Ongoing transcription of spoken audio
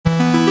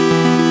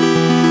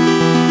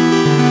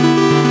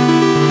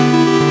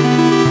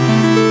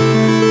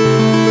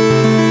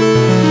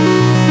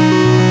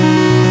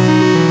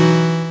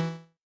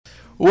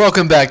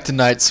Welcome back to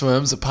Night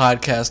Swims, a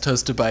podcast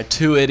hosted by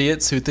two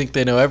idiots who think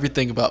they know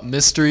everything about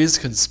mysteries,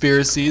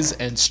 conspiracies,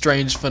 and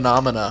strange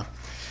phenomena.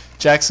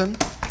 Jackson,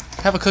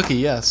 have a cookie,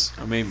 yes.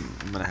 I mean,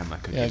 I'm going to have my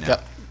cookie now.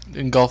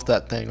 Engulf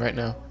that thing right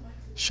now.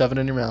 Shove it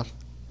in your mouth.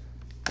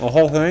 The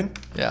whole thing?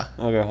 Yeah.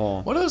 Okay, hold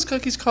on. What are those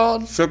cookies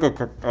called? Sugar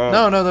cookies.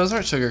 No, those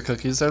aren't sugar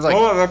cookies. They're like...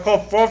 Oh, they're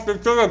called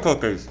frosted sugar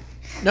cookies.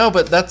 No,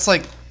 but that's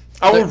like...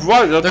 I was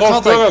right. They're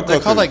called sugar cookies. They're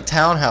called like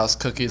townhouse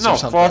cookies or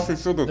something. No, frosted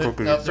sugar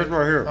cookies. No, It's right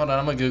here. Hold on,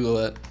 I'm going to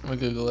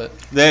Google it.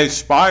 They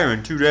expire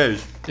in 2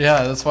 days.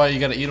 Yeah, that's why you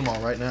got to eat them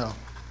all right now.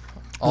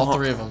 All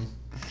three of them.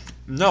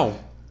 No.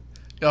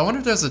 Yeah, I wonder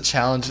if there's a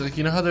challenge. Like,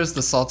 you know how there's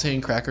the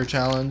saltine cracker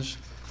challenge?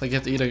 Like, you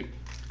have to eat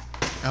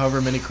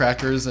however many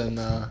crackers in,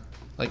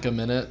 like, a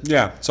minute.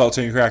 Yeah,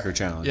 saltine cracker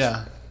challenge.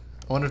 Yeah.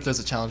 I wonder if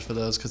there's a challenge for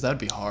those, because that'd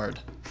be hard.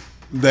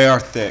 They are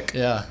thick.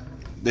 Yeah.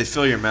 They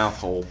fill your mouth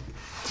whole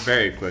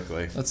very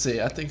quickly. Let's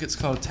see. I think it's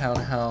called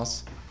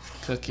Townhouse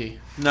Cookie.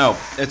 No,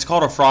 it's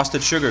called a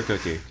frosted sugar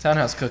cookie.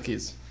 Townhouse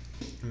Cookies.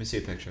 Let me see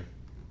a picture.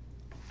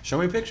 Show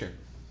me a picture.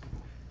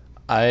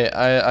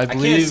 I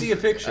believe... I can't see a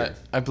picture.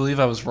 I believe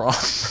I was wrong. What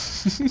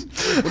does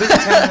a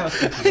Townhouse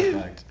cookie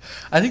look like?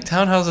 I think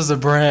Townhouse is a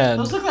brand.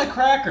 Those look like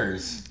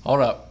crackers. Hold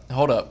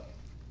up.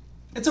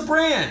 It's a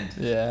brand.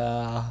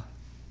 Yeah.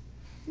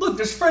 Look,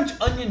 there's French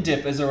onion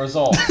dip as a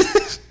result.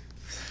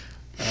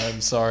 I'm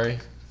sorry.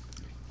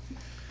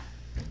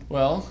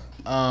 Well,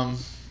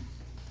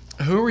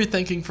 who are we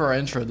thinking for our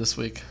intro this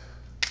week?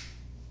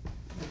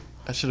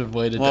 I should have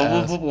waited to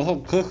ask. We'll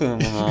have cookie in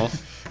my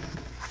mouth.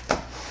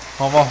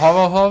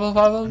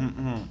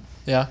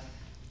 Yeah.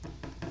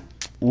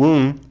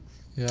 We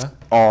Yeah.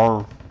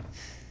 are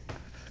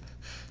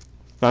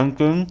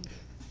thinking.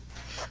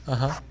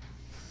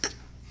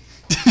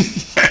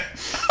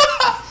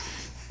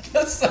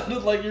 That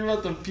sounded like you're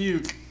about to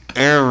puke.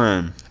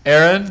 Aaron.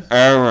 Aaron?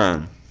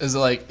 Aaron. Is it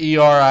like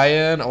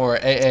ERIN or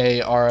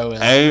AARON?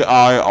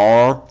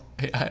 AIREN.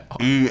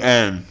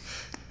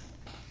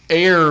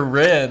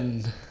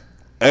 Aaron.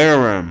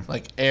 Aaron.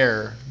 Like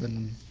air,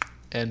 then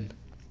N.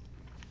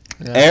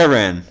 Yeah.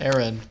 Aaron.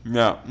 Aaron.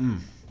 Yeah.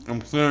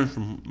 I'm clearing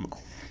some.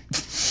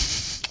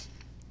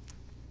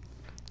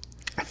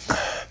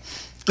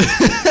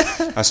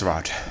 I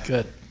survived.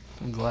 Good.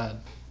 I'm glad.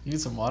 You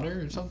need some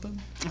water or something?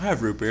 I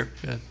have root beer.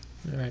 Good.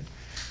 All right.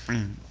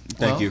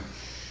 Thank you.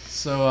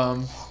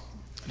 So,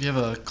 do you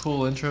have a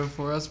cool intro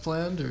for us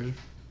planned, or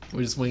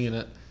we just winging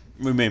it?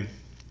 What do you mean?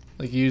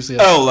 Like you usually.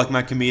 Oh, like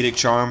my comedic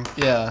charm.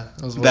 Yeah.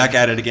 I was Back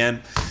at it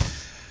again.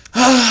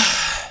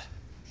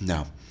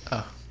 No.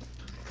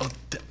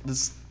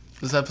 This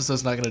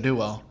episode's not gonna do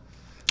well.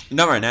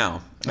 Not right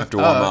now. I have to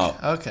warm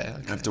up. Okay.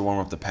 I have to warm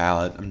up the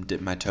palate. I'm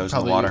dipping my toes in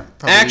Probably, the water.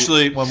 probably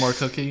Actually, one more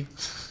cookie.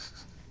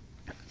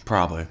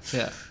 probably.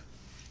 Yeah.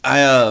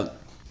 I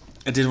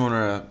did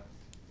want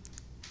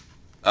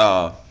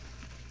to.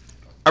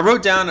 I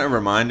wrote down a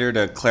reminder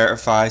to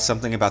clarify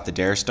something about the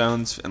Dare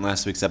Stones in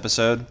last week's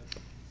episode.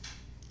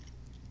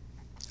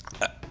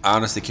 I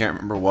honestly can't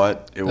remember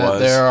what it was.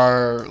 There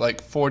are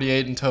like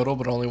 48 in total,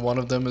 but only one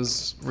of them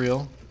is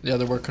real. The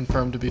other were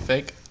confirmed to be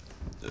fake.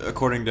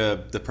 According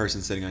to the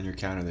person sitting on your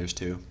counter, there's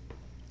 2.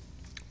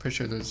 Pretty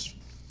sure there's.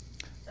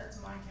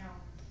 That's my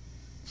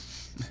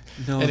count.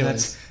 No,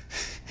 Anyways.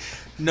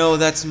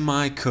 that's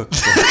my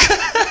cookbook.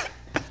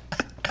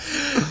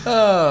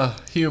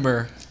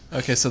 Humor.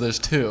 Okay, so there's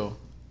 2.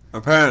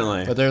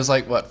 Apparently. But there's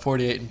like, what,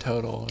 48 in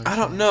total? I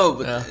don't know,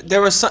 but Yeah.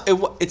 there was some.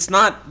 It's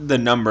not the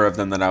number of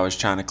them that I was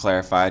trying to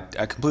clarify.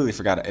 I completely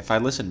forgot it. If I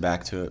listened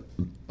back to it,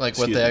 Like what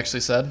Excuse they me. actually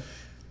said?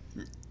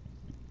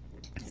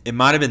 it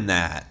might have been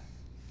that.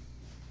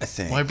 I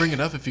think. Why bring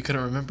it up if you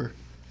couldn't remember?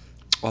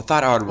 Well, I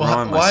thought I would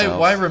remind myself.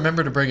 Why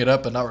remember to bring it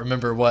up but not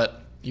remember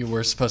what you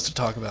were supposed to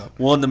talk about?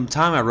 Well, in the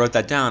time I wrote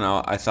that down,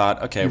 I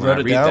thought, okay, You when wrote I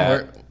it read down?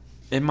 that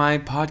in my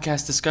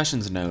podcast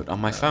discussions note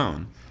on my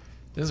phone,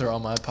 These are all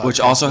my podcasts.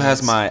 which also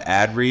has my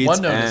ad reads.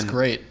 OneNote is and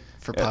great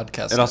for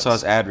podcasts. It also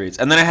has ad reads,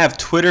 and then I have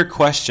Twitter ?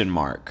 I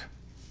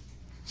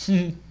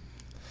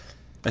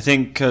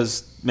think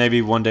because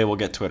maybe one day we'll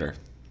get Twitter.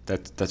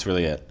 That's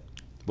really it.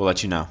 We'll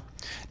let you know.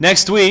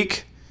 Next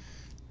week,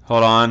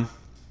 hold on.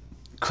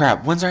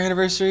 Crap, when's our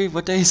anniversary?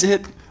 What day is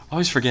it? I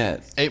always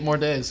forget. 8 more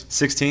days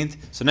 16th.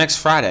 So next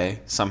Friday,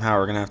 somehow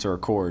we're gonna have to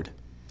record.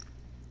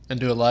 and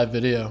do a live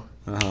video.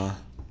 And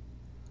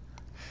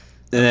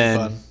then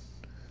Fun.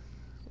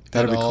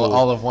 that'd be cool.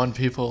 All of one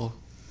people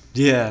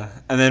Yeah,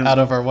 and then out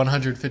of our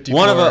 154.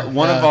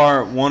 one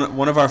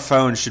of our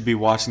phones should be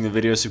watching the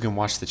video so we can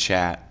watch the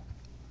chat.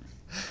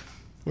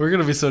 We're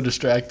gonna be so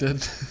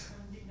distracted.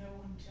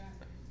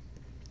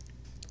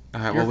 All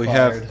right. You're Well,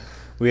 fired.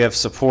 we have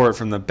support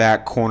from the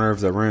back corner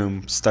of the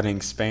room studying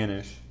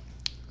Spanish.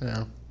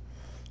 Yeah.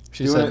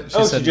 She She said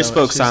just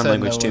spoke sign said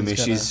language no to me.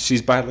 one's gonna-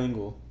 She's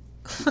bilingual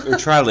or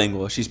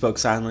trilingual. She spoke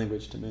sign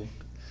language to me.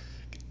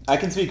 I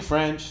can speak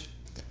French.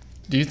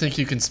 Do you think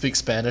you can speak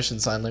Spanish in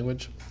sign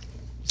language?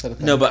 Is that a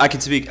thing? No, but I can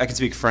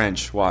speak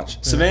French.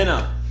 Watch,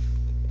 Savannah.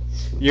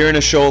 You're in a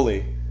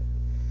Sholi.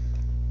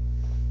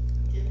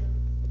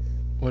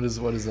 What is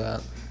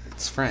that?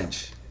 It's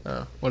French.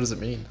 Oh, what does it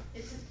mean?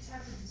 It's a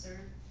type of dessert.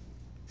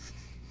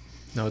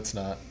 No, it's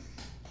not.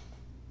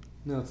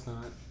 No, it's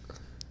not.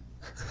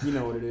 You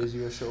know what it is,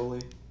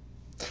 Yosholi.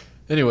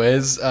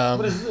 Anyways,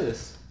 What is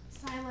this?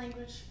 Sign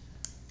language.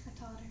 I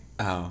taught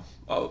her.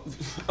 Oh,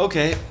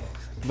 okay.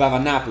 Vava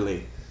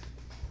Napoli.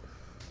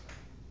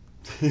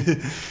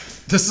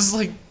 this is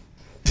like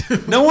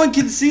No one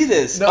can see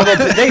this. No. Although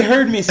they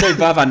heard me say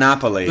Vava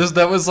Napoli.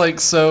 that was like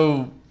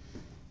so.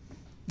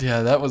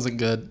 Yeah, that wasn't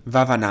good.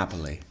 Vava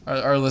Napoli.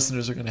 Our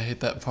listeners are gonna hate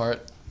that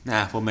part.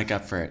 Nah, we'll make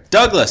up for it.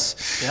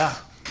 Douglas. Yeah.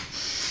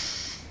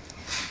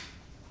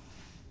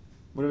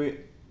 What do we?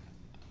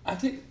 I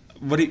think.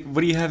 What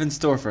do you have in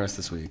store for us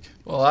this week?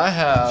 Well, I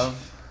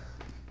have.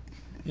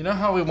 You know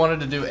how we wanted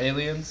to do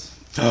aliens?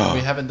 We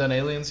haven't done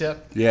aliens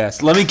yet.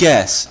 Yes. Let me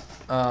guess.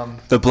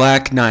 The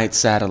Black Knight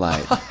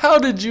satellite. How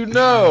did you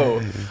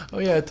know? Oh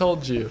yeah, I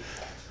told you.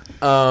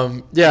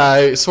 Yeah,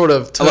 I sort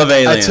of took, love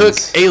aliens. I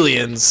took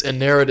aliens and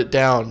narrowed it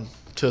down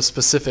to a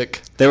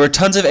specific. There were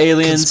tons of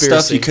alien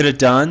Conspiracy. stuff you could have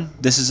done.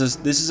 This is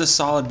a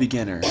solid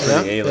beginner for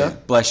Yeah, the alien. yeah.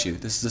 Bless you.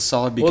 This is a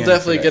solid beginner. We'll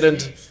definitely for get that.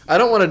 into. I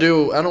don't want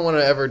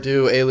to ever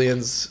do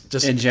aliens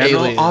just In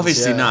general, aliens,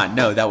 obviously yeah. not.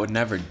 No, that would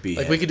never be.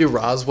 Like it. we could do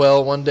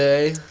Roswell one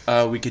day.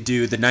 We could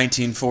do the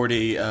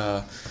 1940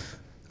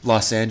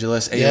 Los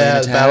Angeles alien Yeah,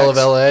 attacks. the Battle of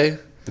L.A.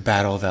 The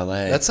Battle of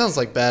L.A. That sounds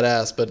like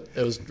badass, but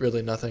it was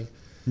really nothing.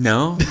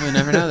 No, we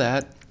never know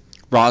that.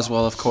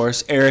 Roswell, of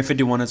course. Area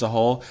 51 as a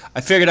whole.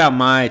 I figured out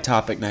my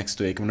topic next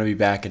week. I'm going to be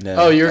back into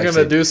Oh, you're actually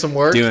gonna do some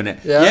work? doing it.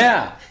 Yeah.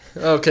 Yeah.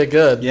 Okay,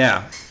 good.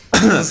 Yeah.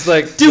 It's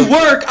like Do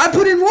work. I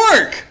put in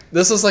work.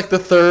 this is like the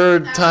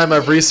third time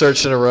I've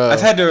researched in a row.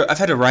 I've had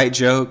to write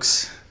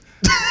jokes.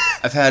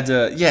 I've had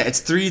to it's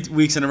 3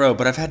 weeks in a row,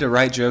 but I've had to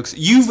write jokes.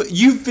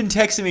 You've been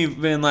texting me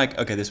being like,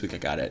 okay, this week I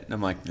got it. And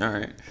I'm like, all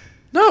right.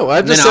 No,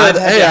 I just Then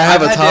said, hey, I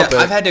have a topic.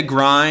 I've had to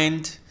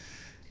grind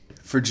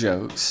for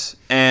jokes,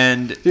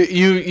 and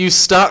You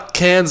stock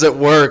cans at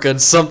work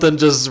and something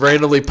just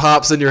randomly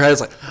pops in your head.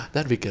 It's like,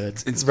 that'd be good. Write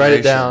it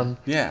inspiration. down.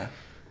 Yeah.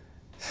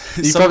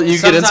 You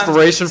get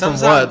inspiration from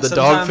what? The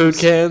dog food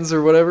sometimes- cans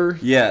or whatever?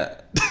 Yeah,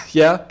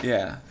 Yeah?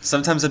 yeah.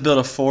 Sometimes I build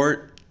a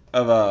fort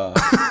of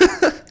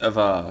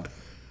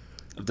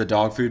the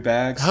dog food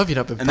bags, How have you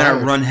not been and then I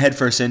fired? run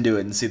headfirst into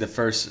it and see the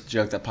first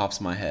joke that pops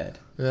in my head.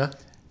 Yeah?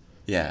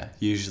 Yeah,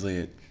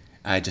 usually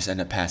I just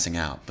end up passing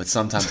out, but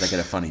sometimes I get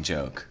a funny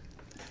joke.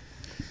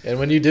 And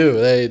when you do,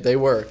 they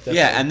work. Definitely.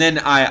 Yeah, and then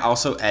I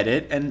also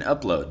edit and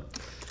upload.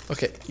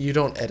 Okay, you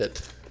don't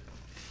edit.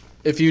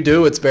 If you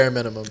do, it's bare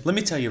minimum. Let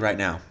me tell you right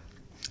now.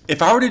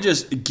 If I were to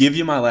just give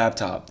you my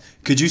laptop,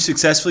 could you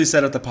successfully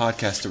set up the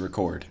podcast to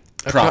record?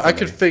 I properly?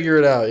 could figure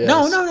it out, yes.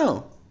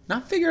 No.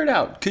 Not figure it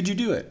out. Could you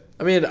do it?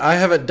 I mean, I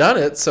haven't done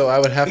it, so I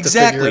would have to figure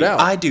Exactly. it out.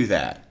 I do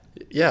that.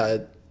 Yeah,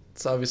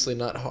 it's obviously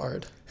not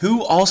hard.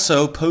 Who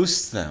also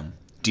posts them?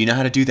 Do you know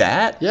how to do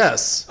that?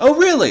 Yes. Oh,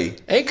 really?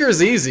 Anchor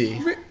is easy.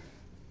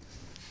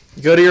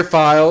 You go to your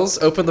files,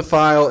 open the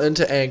file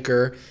into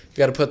Anchor. You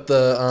got to put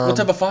the What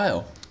type of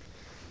file?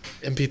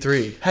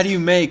 MP3. How do you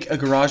make a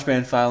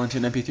GarageBand file into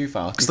an MP3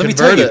 file? Because You let me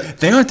tell convert you, it.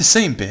 they aren't the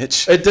same,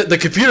 bitch. The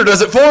computer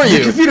does it for The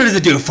you. computer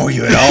doesn't do it for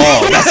you at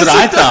all. That's what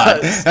I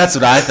thought. That's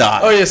what I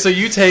thought. Oh yeah, so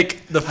you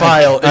take the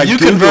file I and you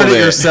Googled convert it it.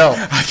 yourself.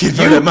 I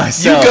convert it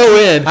myself. You go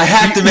in. I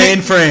hacked the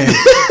mainframe.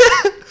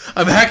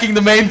 I'm hacking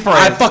the mainframe.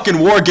 I fucking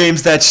war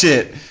games that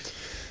shit.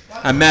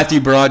 I'm Matthew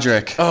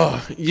Broderick.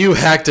 Oh, you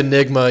hacked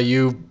Enigma,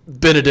 you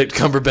Benedict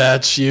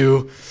Cumberbatch,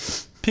 you.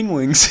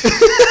 Pingwings.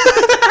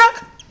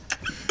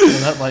 Well,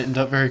 that lightened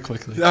up very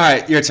quickly. All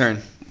right, your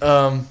turn.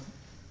 To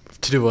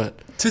do what?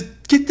 To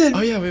get the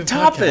Oh, yeah, we have a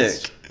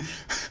topic.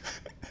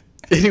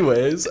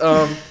 Anyways,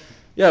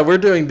 yeah, we're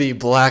doing the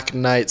Black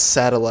Knight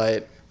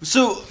satellite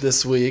So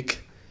this week.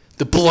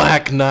 The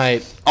Black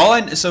Knight.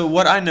 so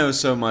what I know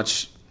so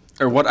much,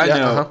 or what I Yeah,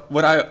 know, uh-huh.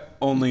 what I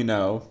only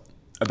know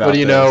about. What do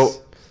you this,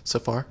 know so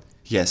far?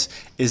 Yes,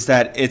 is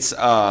that it's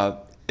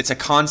a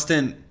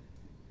constant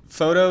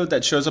photo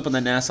that shows up on the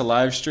NASA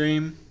live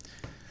stream,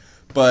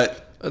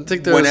 but I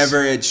think there's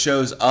whenever it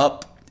shows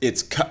up,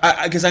 it's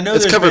because I know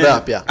It's there's covered been-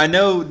 up, yeah. I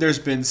know there's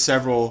been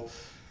several,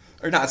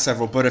 or not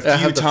several, but a few I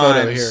have the times.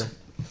 photo here.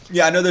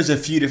 Yeah, I know there's a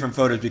few different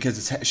photos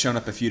because it's shown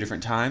up a few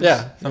different times.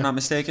 Yeah, if I'm not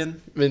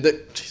mistaken. I mean,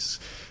 jeez.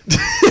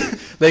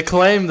 They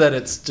claim that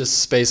it's just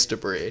space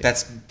debris.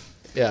 That's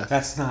Yeah.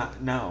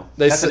 no.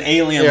 They That's s- an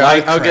alien Here,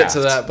 life I'll get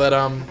to that, but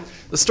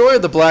the story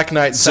of the Black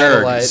Knight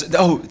satellite. Zerg.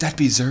 Oh, that'd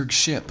be Zerg's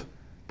ship.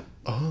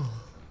 Oh.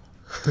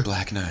 The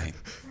Black Knight.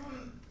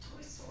 From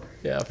Toy Story.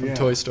 Yeah, from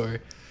Toy Story.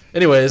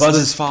 Anyways,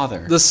 Buzz's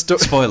father. the sto-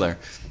 Spoiler. Are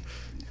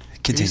you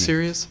Continue.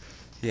 serious?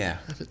 Yeah.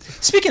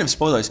 Speaking of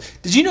spoilers,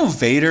 did you know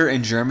Vader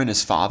in German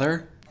is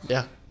father?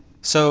 Yeah.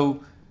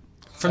 So,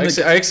 from I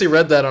actually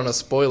read that on a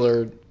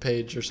spoiler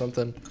page or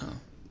something.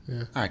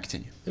 all right,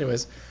 continue.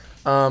 Anyways,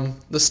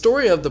 the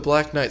story of the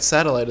Black Knight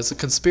satellite is a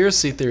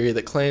conspiracy theory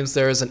that claims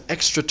there is an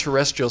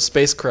extraterrestrial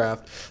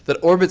spacecraft that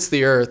orbits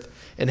the Earth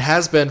and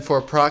has been for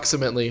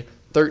approximately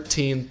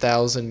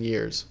 13,000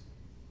 years.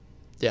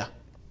 Yeah.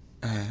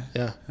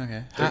 Yeah.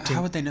 Okay. 13.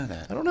 How would they know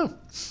that? I don't know.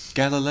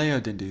 Galileo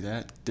didn't do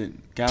that.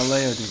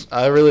 Galileo didn't.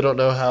 I really don't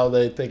know how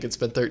they think it's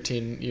been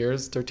 13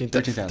 years.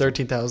 13,000.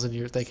 13,000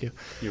 years. Thank you.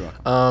 You're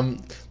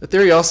welcome. The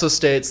theory also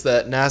states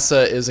that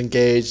NASA is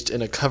engaged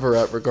in a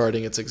cover-up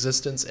regarding its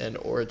existence and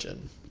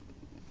origin.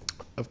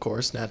 Of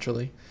course,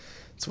 naturally.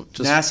 It's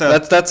just,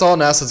 NASA. That's all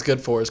NASA's good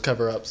for is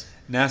cover-ups.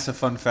 NASA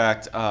fun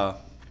fact.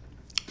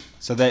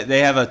 So they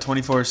have a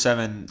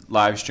 24/7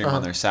 live stream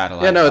on their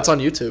satellite. Yeah, no, it's on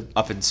YouTube.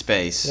 Up in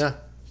space. Yeah.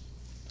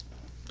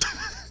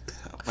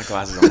 My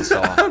glasses almost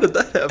fell off. How did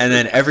that happen? And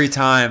then every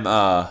time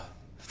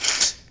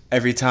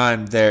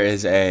there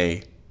is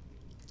a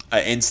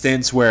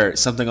instance where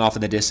something off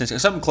in the distance or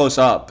something close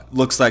up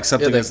looks like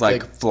something is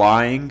like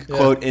flying,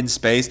 quote, in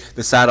space,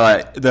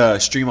 the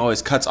stream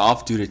always cuts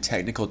off due to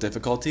technical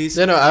difficulties.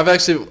 Yeah, no,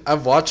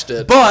 I've watched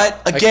it.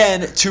 But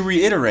again, to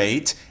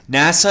reiterate,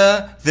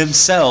 NASA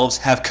themselves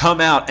have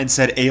come out and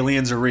said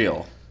aliens are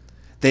real.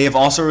 They have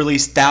also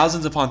released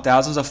thousands upon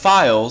thousands of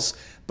files,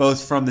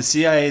 both from the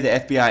CIA, the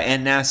FBI,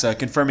 and NASA,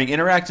 confirming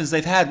interactions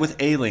they've had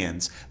with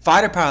aliens.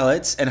 Fighter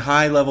pilots and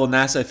high-level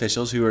NASA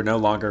officials who are no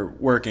longer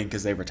working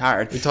because they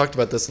retired. We talked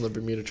about this in the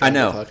Bermuda I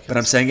Triangle know, podcast. but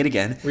I'm saying it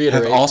again.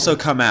 Reiterate. Have also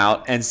come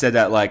out and said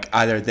that like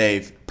either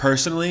they've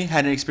personally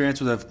had an experience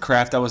with a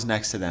craft that was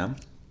next to them,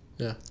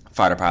 Yeah.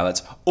 fighter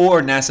pilots,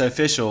 or NASA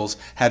officials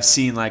have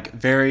seen like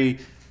very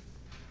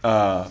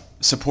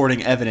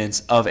supporting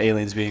evidence of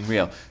aliens being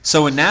real.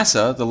 So in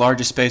NASA, the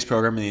largest space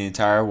program in the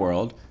entire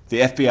world,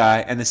 the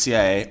FBI and the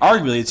CIA,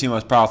 arguably the two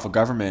most powerful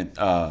government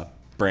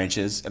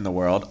branches in the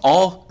world,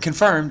 all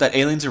confirmed that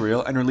aliens are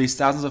real and released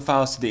thousands of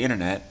files to the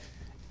internet.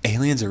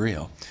 Aliens are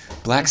real.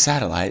 Black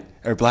Satellite,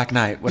 or Black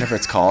Knight, whatever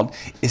it's called,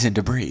 isn't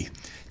debris.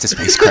 It's a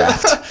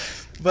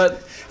spacecraft.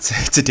 But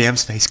It's a damn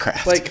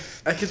spacecraft. like,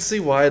 I can see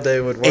why they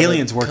would want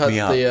Aliens to work cut me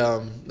up.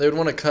 they would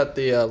want to cut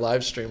the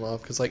live stream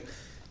off because like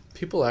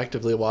people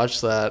actively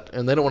watch that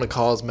and they don't want to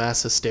cause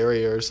mass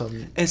hysteria or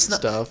some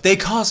stuff. They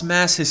cause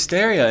mass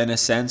hysteria in a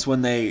sense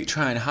when they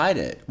try and hide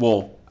it.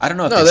 Well, I don't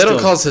know if No, they don't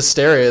cause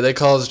hysteria. They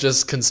cause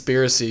just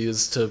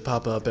conspiracies to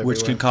pop up everywhere.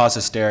 which can cause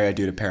hysteria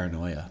due to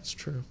paranoia. It's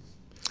true.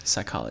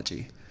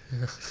 Psychology.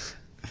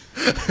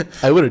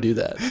 I wouldn't do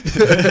that.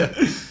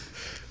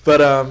 But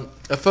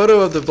a photo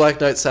of the Black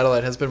Knight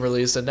satellite has been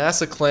released, and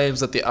NASA claims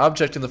that the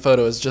object in the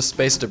photo is just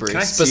space debris. Can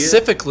I see it?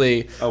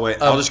 Specifically, Oh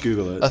wait, I'll just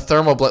Google it. a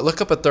thermal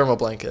look up a thermal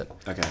blanket.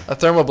 Okay. A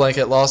thermal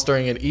blanket lost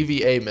during an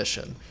EVA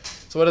mission.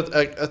 So what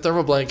a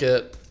thermal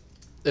blanket?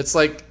 It's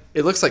like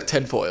it looks like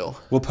tinfoil.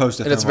 We'll post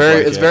a And it's thermal very-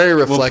 blanket. it's very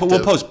reflective.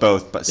 We'll post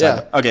both, but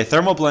Yeah. okay,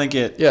 thermal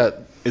blanket Yeah,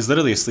 is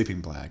literally a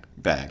sleeping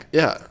bag.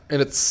 yeah,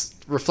 and it's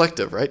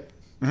reflective, right?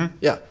 Mhm.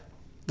 Yeah.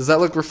 Does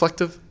that look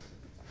reflective?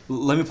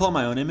 Let me pull up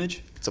my own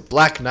image. It's a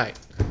Black Knight.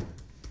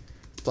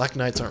 Black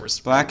Knights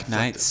aren't Black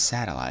Knight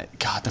satellite.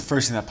 God, the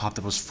first thing that popped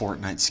up was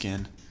Fortnite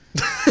skin.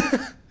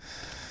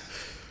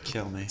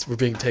 Kill me. We're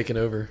being taken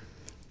over.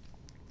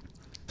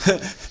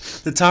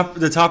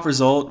 The top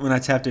result when I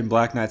tapped in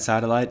Black Knight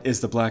satellite is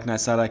the Black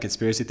Knight satellite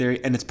conspiracy theory,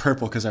 and it's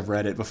purple because I've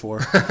read it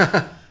before.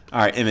 All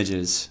right,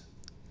 images.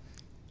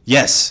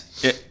 Yes.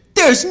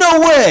 There's no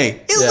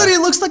way. It Yeah. literally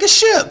looks like a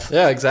ship.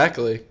 Yeah,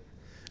 exactly.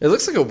 It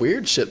looks like a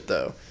weird ship,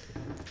 though.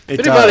 It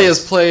If anybody does.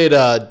 has played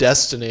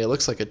Destiny, it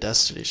looks like a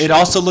Destiny ship. It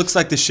also looks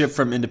like the ship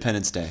from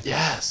Independence Day.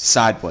 Yes.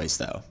 Sideways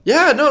though.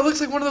 Yeah, no, it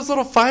looks like one of those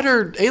little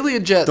fighter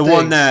alien jet The things.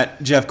 one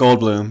that Jeff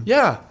Goldblum.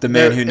 Yeah. The man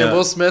They're- who and knows.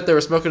 Will Smith, they were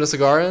smoking a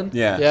cigar in?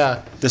 Yeah.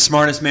 Yeah. The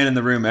smartest man in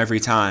the room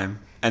every time,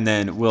 and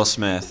then Will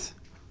Smith.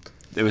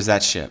 It was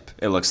that ship.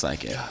 It looks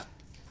like it.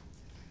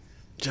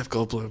 Jeff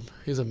Goldblum.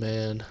 He's a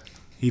man.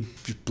 He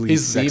bleeds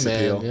He's sex the man,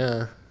 appeal.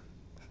 yeah.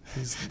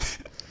 He's,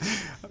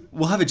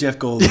 We'll have a Jeff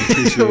Goldblum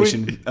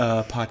appreciation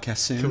podcast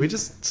soon. can we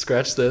just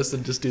scratch this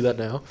and just do that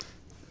now?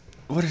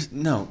 What is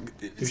no?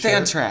 You Stay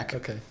on sure? track.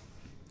 Okay. Are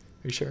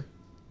you sure?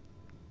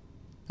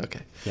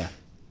 Okay. Yeah.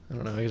 I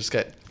don't know. I just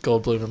got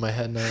Goldblum in my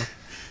head now.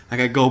 I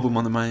got Goldblum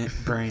on my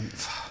brain.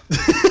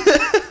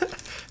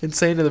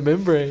 Insane in the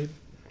membrane.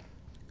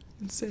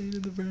 Insane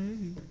in the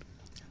brain.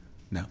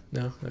 No.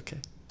 No? Okay.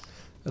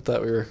 I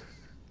thought we were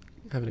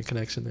having a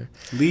connection there.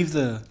 Leave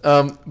the.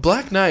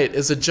 Black Knight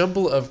is a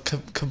jumble of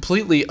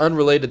completely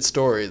unrelated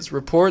stories,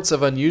 reports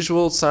of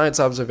unusual science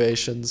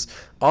observations,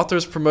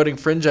 authors promoting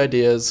fringe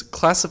ideas,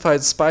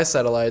 classified spy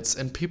satellites,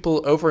 and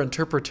people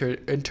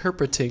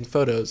interpreting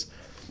photos.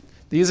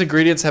 These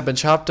ingredients have been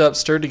chopped up,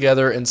 stirred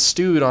together, and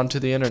stewed onto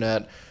the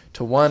internet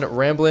to one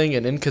rambling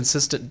and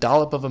inconsistent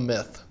dollop of a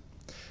myth.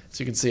 As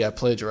you can see, I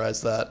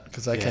plagiarized that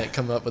because I can't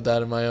come up with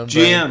that in my own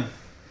brain. GM.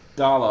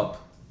 Dollop.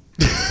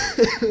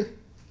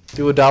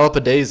 Do a dollop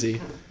of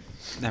daisy.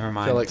 Never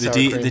mind. like The sour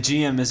cream.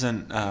 GM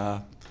isn't.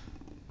 I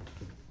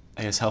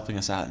guess helping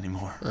us out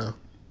anymore. Oh.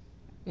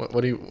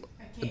 What do you...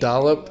 I A can't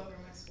dollop? go over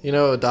my school. You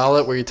know, a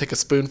dollop where you take a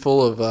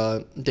spoonful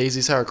of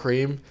Daisy sour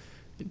cream,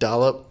 you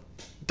dollop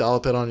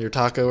it on your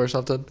taco or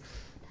something?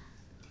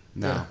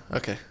 No. Yeah,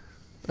 okay.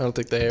 I don't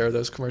think they air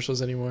those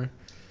commercials anymore.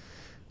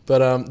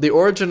 But the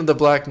origin of the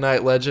Black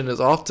Knight legend is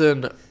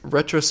often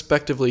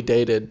retrospectively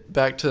dated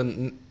back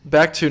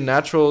to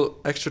natural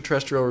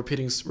extraterrestrial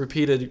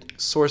repeated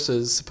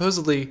sources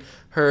supposedly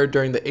heard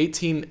during the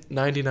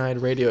 1899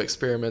 radio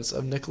experiments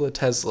of Nikola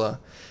Tesla,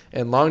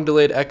 and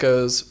long-delayed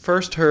echoes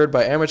first heard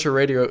by amateur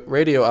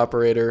radio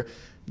operator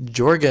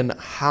Jørgen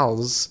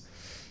Hals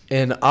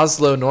in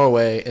Oslo,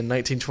 Norway in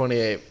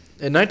 1928.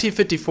 In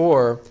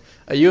 1954,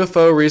 a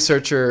UFO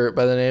researcher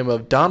by the name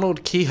of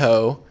Donald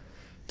Keyhoe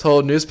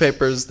told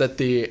newspapers that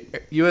the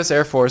U.S.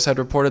 Air Force had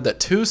reported that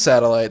 2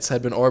 satellites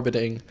had been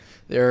orbiting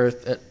the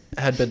Earth and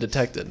had been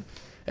detected.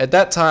 At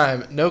that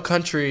time, no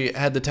country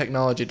had the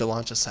technology to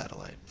launch a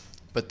satellite,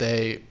 but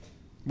they...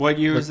 What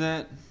year was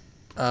that?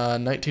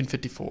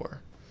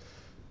 1954.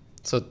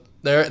 So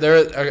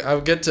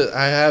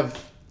I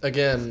have,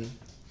 again,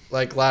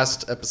 like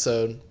last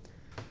episode,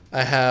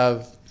 I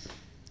have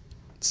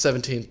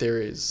 17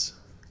 theories.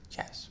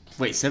 Yes.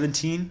 Wait,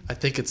 17? I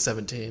think it's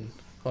 17.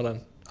 Hold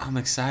on. I'm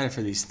excited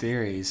for these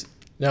theories.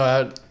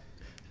 No,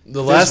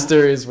 the last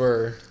theories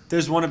were...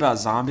 There's one about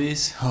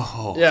zombies.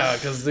 Oh. Yeah,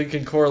 because they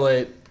can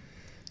correlate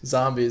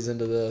zombies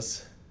into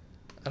this.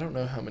 I don't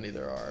know how many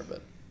there are,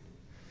 but...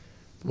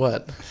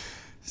 What?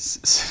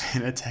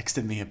 Savannah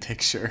texted me a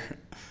picture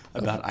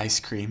about ice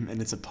cream,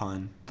 and it's a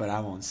pun, but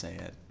I won't say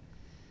it.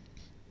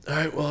 All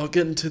right, well, I'll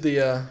get into the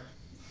I'm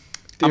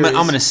theories.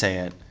 going to say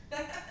it.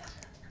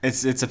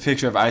 It's a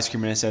picture of ice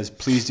cream, and it says,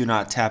 "Please do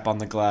not tap on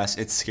the glass.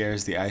 It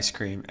scares the ice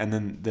cream." And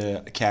then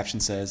the caption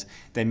says,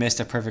 "They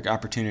missed a perfect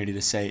opportunity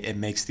to say it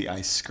makes the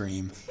ice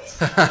scream."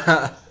 All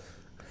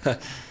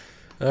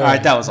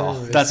right, that was all.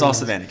 That's all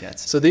Savannah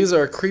gets. So these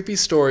are creepy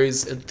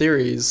stories and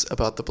theories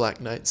about the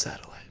Black Knight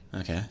satellite.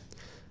 Okay.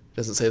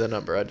 Doesn't say the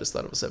number. I just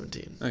thought it was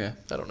 17. Okay.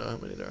 I don't know how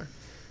many there are.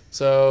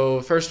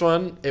 So first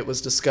one, it was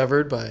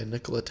discovered by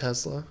Nikola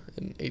Tesla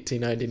in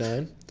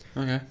 1899.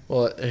 Okay.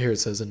 Well, here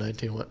it says in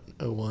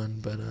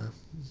 1901, but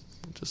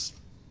just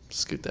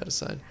scoot that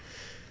aside.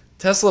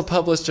 Tesla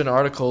published an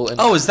article in...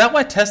 Oh, is that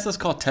why Tesla's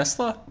called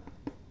Tesla?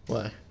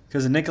 Why?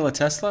 Because of Nikola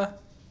Tesla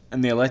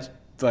and the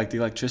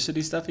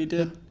electricity stuff he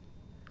did?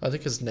 I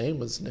think his name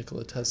was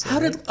Nikola Tesla. How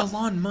right? did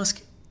Elon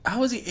Musk... How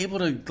was he able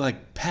to,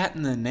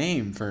 patent the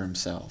name for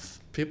himself?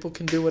 People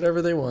can do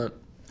whatever they want.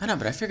 I know,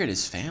 but I figured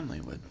his family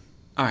would.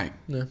 All right.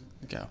 Yeah.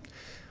 Go.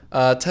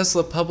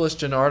 Tesla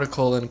published an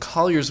article in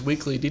Collier's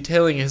Weekly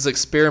detailing his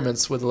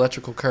experiments with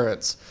electrical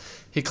currents.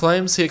 He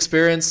claims he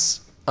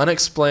experienced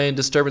unexplained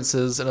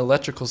disturbances in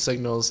electrical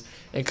signals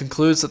and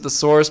concludes that the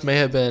source may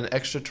have been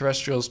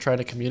extraterrestrials trying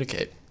to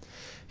communicate.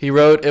 He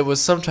wrote, "It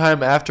was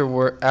sometime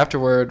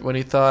afterward when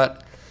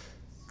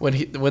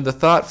the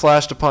thought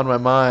flashed upon my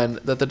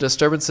mind that the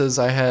disturbances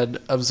I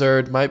had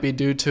observed might be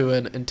due to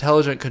an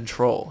intelligent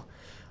control.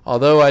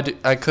 Although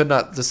I could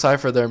not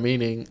decipher their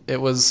meaning, it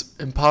was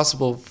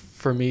impossible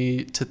for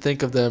me to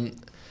think of them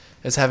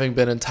as having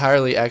been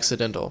entirely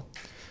accidental.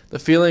 The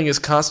feeling is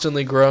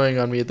constantly growing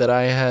on me that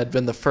I had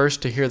been the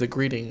first to hear the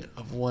greeting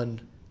of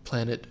one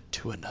planet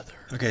to another."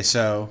 Okay,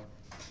 so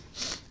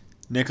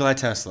Nikola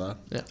Tesla,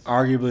 Yeah.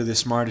 arguably the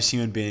smartest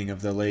human being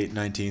of the late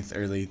 19th,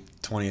 early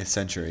 20th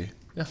century,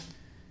 Yeah.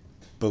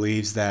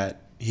 believes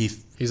that He's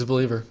a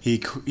believer.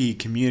 he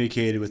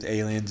communicated with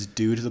aliens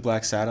due to the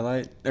Black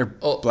Satellite or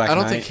Oh, Black I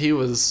don't Knight. think he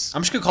was...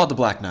 I'm just gonna call it the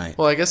Black Knight.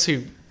 Well, I guess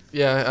he...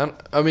 Yeah,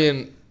 I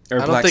mean... Or I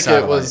don't Black think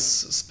Satellite. it was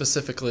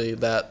specifically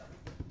that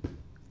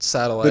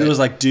satellite. But it was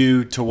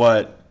due to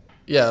what?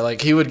 Yeah,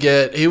 he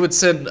would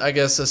send, I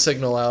guess, a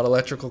signal out,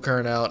 electrical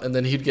current out, and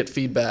then he'd get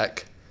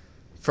feedback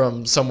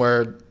from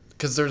somewhere,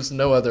 because there's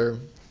no other,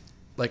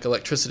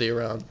 electricity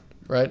around,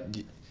 right?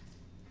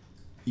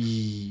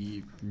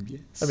 Yes.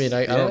 I mean,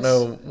 I don't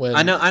know when...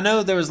 I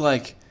know there was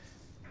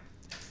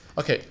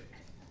Okay,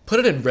 put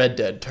it in Red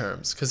Dead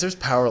terms, because there's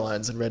power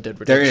lines in Red Dead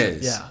there Redemption.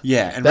 is.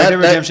 Yeah. And Red Dead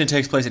Redemption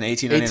takes place in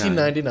 1899.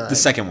 1899. The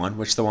second one,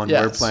 which the one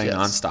Yes, we're playing yes.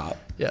 nonstop.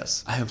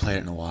 Yes. I haven't played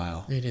it in a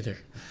while. Me neither.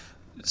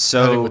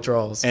 So Having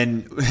withdrawals.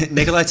 And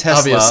Nikola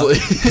Tesla,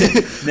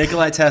 Obviously.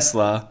 Nikola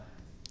Tesla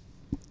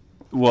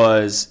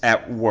was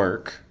at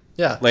work,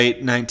 Yeah.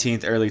 late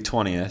 19th, early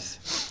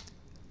 20th.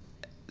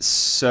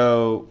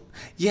 So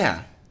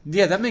yeah,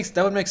 that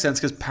would make sense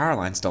because power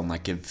lines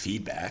don't give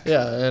feedback.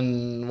 Yeah,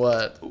 and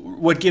what?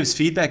 What gives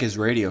feedback is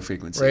radio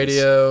frequencies.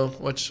 Radio,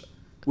 which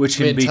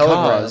can be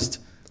telegram. caused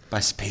by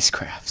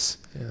spacecrafts.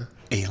 Yeah.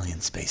 Alien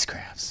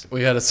spacecrafts.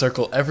 We got to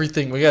circle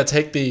everything. We got to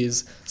take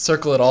these,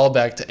 circle it all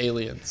back to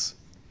aliens.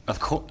 Of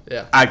course.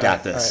 Yeah. I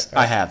got this. All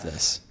right. I have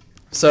this.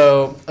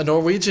 So, a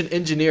Norwegian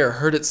engineer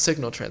heard its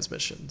signal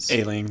transmissions.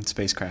 Alien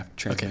spacecraft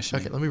transmission.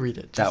 Okay, let me read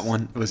it. That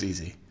one was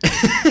easy.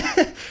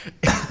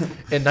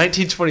 In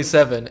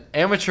 1927,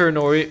 amateur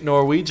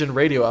Norwegian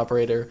radio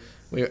operator,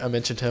 I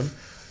mentioned him,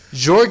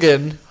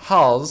 Jørgen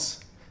Hals,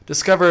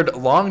 discovered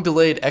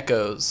long-delayed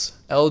echoes,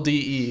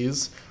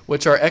 LDEs,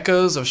 which are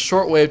echoes of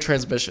shortwave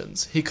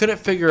transmissions. He couldn't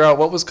figure out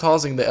what was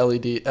causing the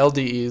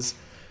LDEs,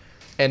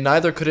 and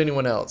neither could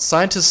anyone else.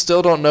 Scientists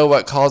still don't know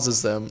what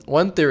causes them.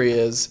 One theory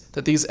is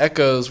that these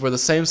echoes were the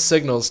same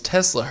signals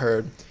Tesla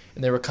heard,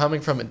 and they were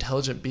coming from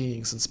intelligent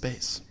beings in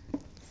space.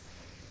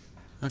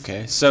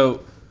 Okay,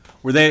 so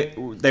they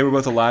were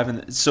both alive,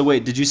 and so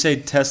wait, did you say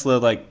Tesla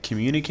like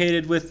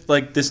communicated with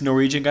like this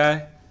Norwegian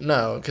guy?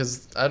 No,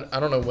 because I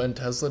don't know when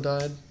Tesla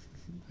died,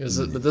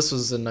 but this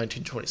was in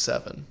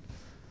 1927.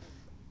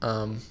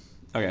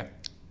 Okay,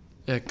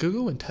 Yeah,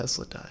 Google when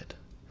Tesla died.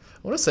 I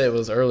want to say it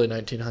was early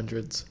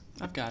 1900s,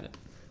 I've got it.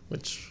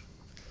 which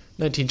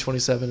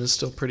 1927 is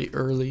still pretty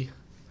early.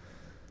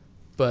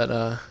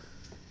 But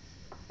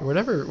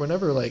whenever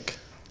like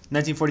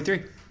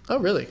 1943. oh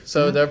really?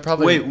 So they're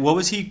probably Wait, what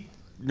was he?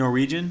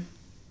 Norwegian?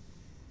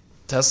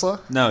 Tesla?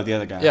 No, the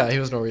other guy. Yeah, he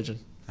was Norwegian.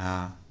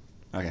 Ah,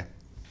 okay.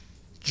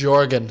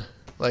 Jorgen,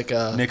 like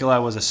Nikolai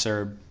was a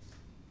Serb.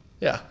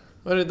 yeah.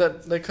 What did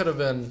that? They could have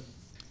been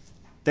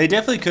They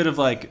definitely could have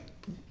like,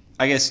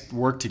 I guess,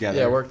 worked together.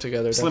 yeah worked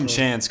together. Slim definitely.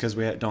 chance because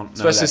we don't know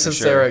Especially that for since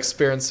sure. they're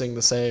experiencing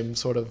the same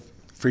sort of.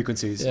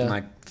 Frequencies Yeah. and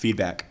like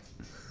feedback.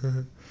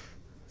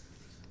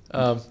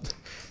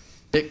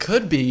 It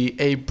could be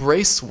a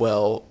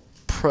Bracewell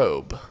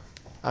probe.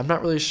 I'm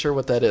not really sure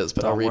what that is,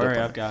 but I'll Don't read worry,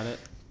 it. I've got it.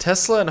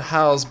 Tesla and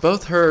Howells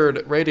both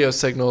heard radio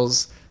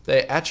signals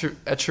they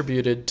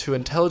attributed to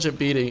intelligent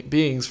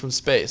beings from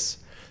space.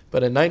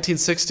 But in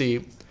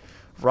 1960,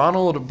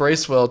 Ronald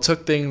Bracewell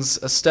took things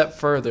a step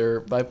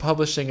further by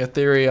publishing a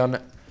theory on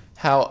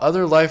how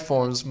other life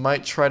forms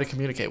might try to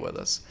communicate with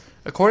us.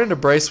 According to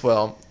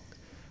Bracewell,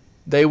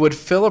 they would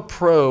fill a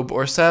probe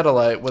or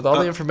satellite with all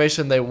the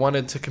information they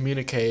wanted to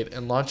communicate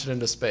and launch it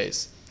into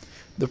space.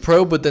 The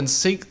probe would then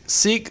seek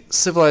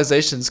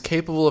civilizations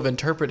capable of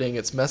interpreting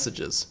its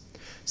messages.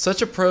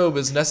 Such a probe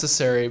is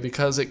necessary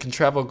because it can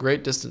travel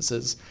great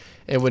distances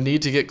and would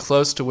need to get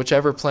close to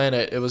whichever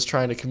planet it was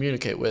trying to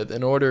communicate with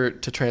in order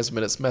to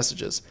transmit its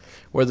messages.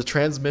 Were the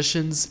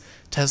transmissions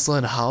Tesla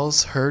and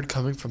Howells heard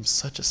coming from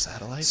such a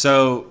satellite?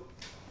 So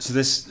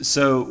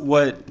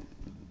what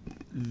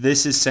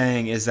this is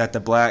saying is that the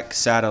black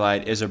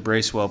satellite is a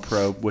Bracewell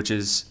probe, which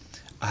is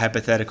a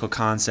hypothetical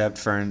concept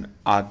for an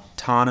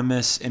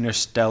autonomous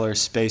interstellar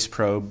space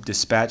probe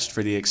dispatched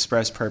for the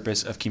express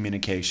purpose of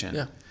communication.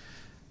 Yeah.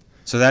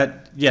 So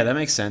that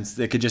makes sense.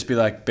 It could just be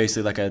like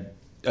basically like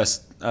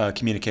a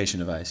communication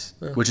device,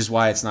 Yeah. which is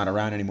why it's not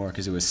around anymore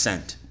because it was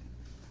sent.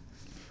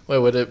 Wait,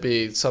 would it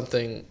be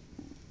something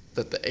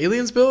that the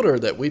aliens built or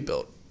that we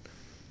built?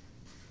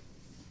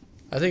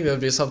 I think that would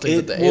be something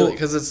that the alien,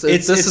 because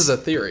this is a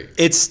theory.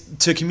 It's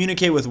to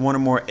communicate with one or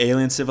more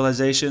alien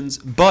civilizations,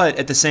 but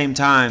at the same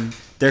time,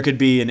 there could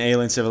be an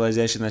alien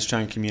civilization that's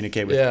trying to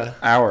communicate with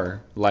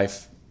our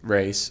life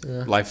race,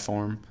 life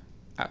form,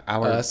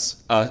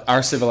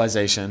 our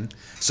civilization.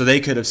 So they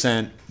could have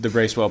sent the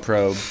Bracewell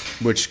probe,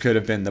 which could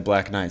have been the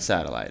Black Knight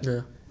satellite.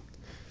 Yeah.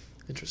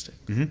 Interesting.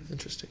 Mm-hmm.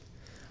 Interesting.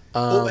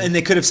 And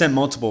they could have sent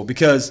multiple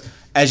because,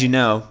 as you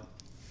know,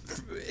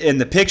 in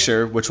the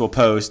picture, which we'll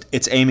post,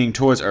 it's aiming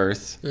towards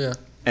Earth. Yeah.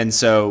 And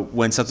so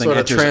when something Sort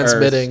of enters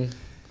transmitting.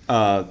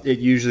 Earth, it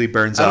usually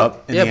burns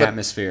up in the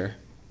atmosphere.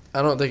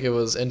 I don't think it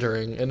was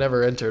entering. It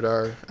never entered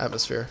our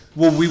atmosphere.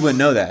 Well, we wouldn't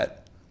know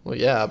that. Well,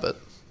 yeah, but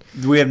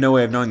We have no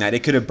way of knowing that.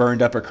 It could have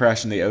burned up or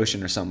crashed in the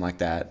ocean or something like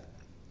that.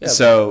 Yeah,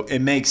 so it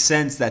makes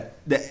sense that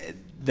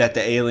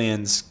the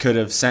aliens could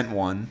have sent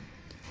one,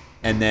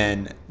 and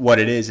then what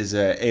it is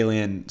an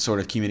alien sort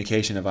of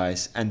communication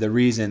device. And the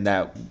reason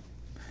that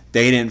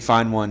they didn't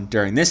find one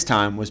during this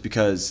time was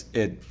because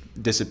it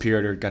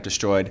disappeared or got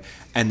destroyed,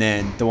 and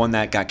then the one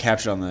that got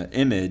captured on the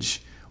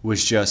image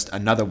was just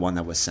another one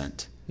that was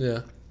sent.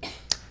 yeah,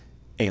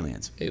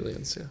 Aliens.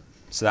 aliens. Yeah.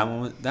 So that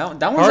one's Hard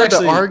to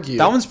actually argue.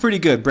 That one's pretty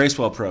good.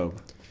 Bracewell probe.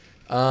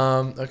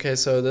 Okay,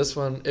 so this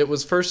one, it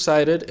was first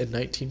sighted in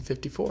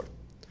 1954.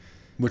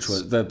 Which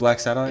was the black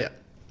satellite?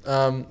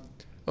 Yeah.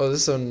 Well,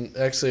 this one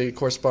actually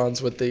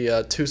corresponds with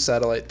the two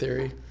satellite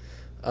theory.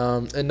 In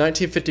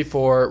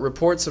 1954,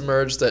 reports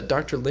emerged that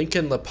Dr.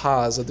 Lincoln La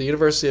Paz of the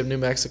University of New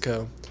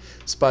Mexico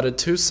spotted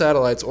two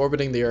satellites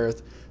orbiting the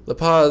Earth. La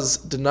Paz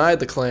denied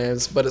the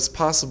claims, but it's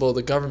possible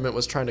the government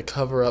was trying to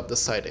cover up the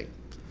sighting,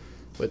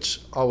 which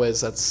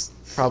always that's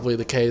probably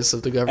the case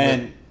of the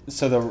government. And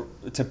so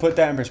to put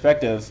that in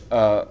perspective,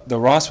 the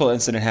Roswell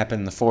incident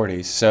happened in the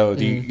 40s. So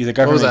the What was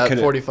government that, could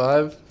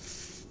 45?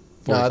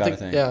 45, No, I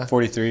think, yeah.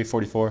 43,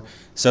 44.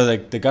 So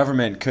the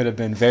government could have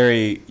been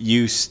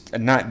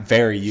not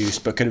very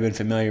used, but could have been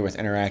familiar with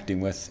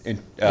interacting with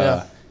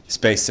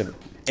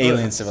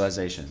alien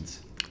civilizations.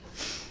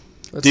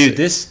 Let's Dude,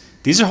 see.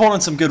 these are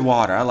holding some good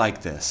water. I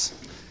like this.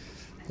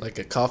 Like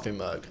a coffee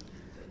mug.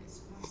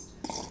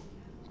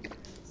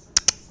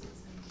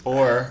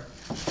 Or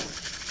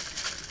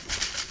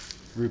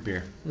root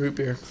beer. Root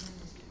beer.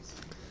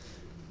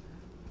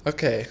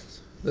 Okay,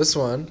 this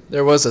one.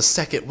 There was a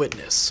second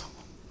witness.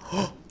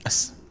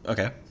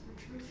 Okay.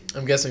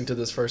 I'm guessing to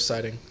this first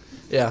sighting.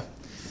 Yeah.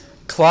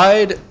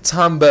 Clyde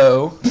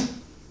Tombaugh,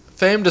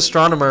 famed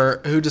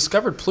astronomer who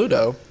discovered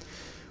Pluto,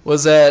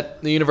 was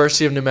at the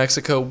University of New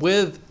Mexico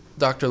with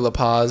Dr. La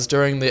Paz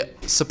during the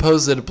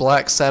supposed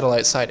black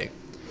satellite sighting.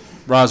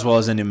 Roswell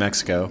is in New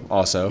Mexico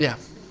also. Yeah.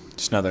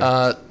 Just another.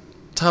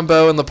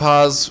 Tombaugh and La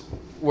Paz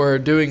were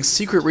doing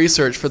secret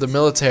research for the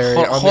military.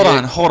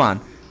 Hold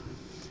on.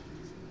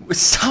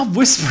 Stop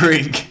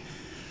whispering.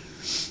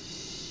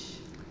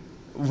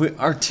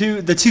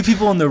 The two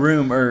people in the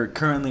room are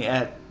currently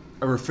at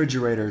a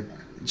refrigerator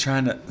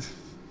trying to.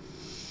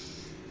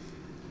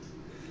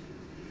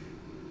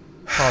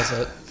 Pause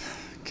it.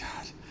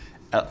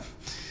 God.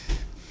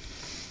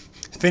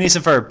 Phineas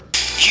and Ferb.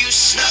 You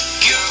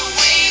snuck your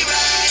way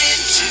right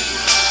into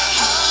my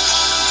heart.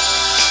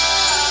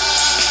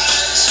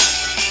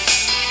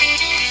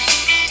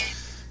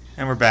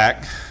 And we're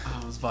back.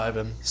 I was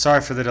vibing.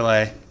 Sorry for the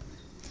delay.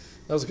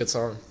 That was a good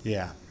song.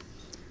 Yeah.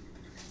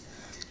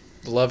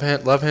 The Love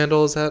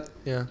Handle, is that?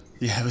 Yeah.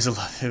 Yeah, it was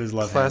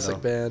Love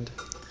Classic Handle.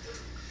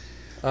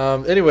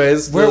 band.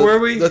 Anyways, Where were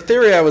we? The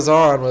theory I was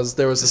on was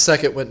there was a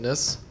second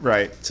witness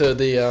Right. to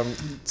the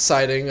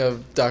sighting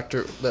of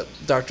Dr.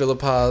 La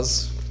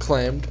Paz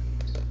claimed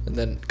and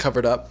then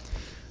covered up.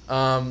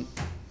 The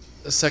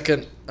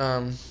second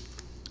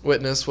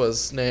witness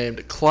was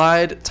named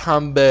Clyde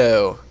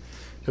Tombaugh,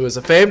 who was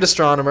a famed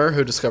astronomer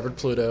who discovered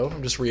Pluto.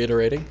 I'm just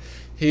reiterating.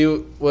 He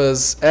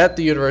was at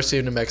the University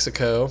of New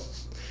Mexico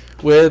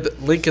with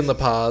Lincoln La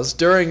Paz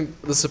during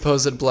the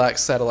supposed black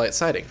satellite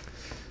sighting.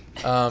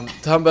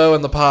 Tombaugh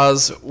and La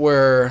Paz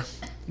were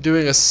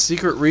doing a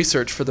secret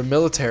research for the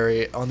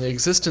military on the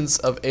existence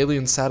of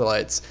alien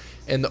satellites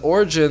and the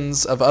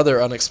origins of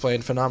other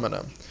unexplained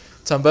phenomena.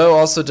 Tombaugh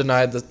also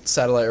denied the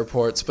satellite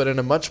reports, but in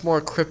a much more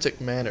cryptic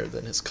manner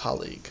than his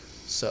colleague.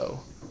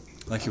 So,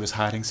 Like he was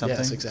hiding something?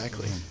 yes,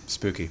 exactly.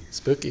 Spooky.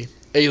 Spooky.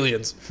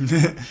 Aliens.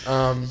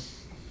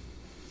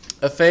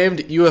 A famed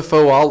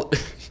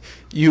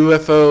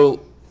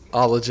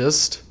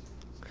UFOologist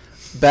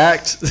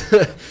backed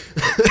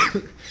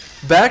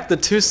the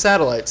two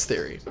satellites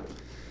theory.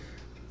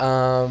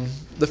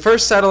 The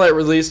first satellite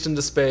released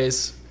into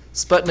space,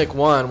 Sputnik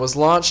 1, was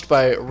launched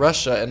by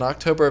Russia in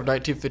October of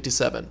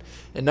 1957.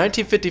 In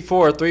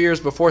 1954, 3 years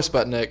before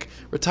Sputnik,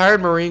 retired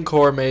Marine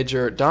Corps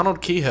Major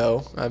Donald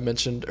Keyhoe, I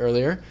mentioned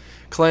earlier,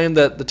 claimed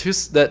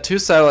that two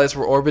satellites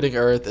were orbiting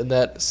Earth and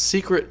that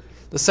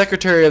the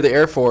Secretary of the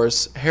Air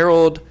Force,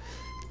 Harold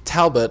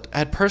Talbot,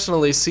 had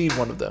personally seen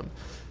one of them.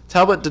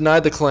 Talbot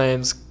denied the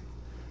claims.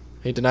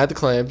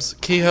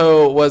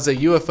 Keyhoe was a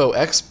UFO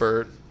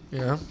expert,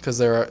 because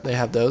they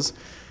have those,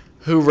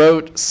 who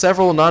wrote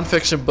several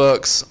nonfiction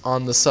books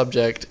on the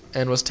subject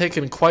and was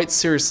taken quite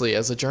seriously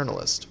as a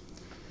journalist.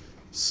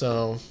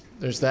 So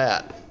there's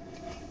that.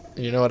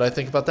 And you know what I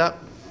think about that?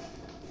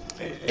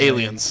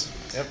 Aliens.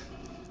 Yep.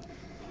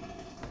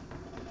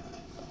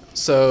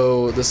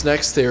 So this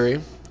next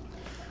theory,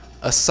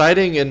 a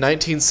sighting in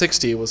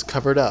 1960 was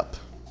covered up.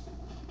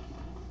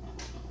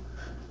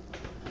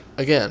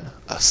 Again,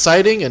 a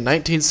sighting in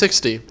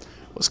 1960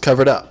 was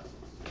covered up.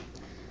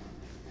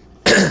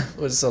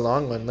 It's a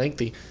long one,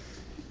 lengthy.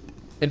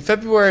 In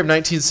February of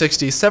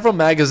 1960, several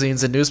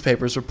magazines and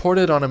newspapers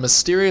reported on a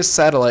mysterious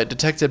satellite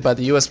detected by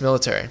the U.S.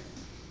 military.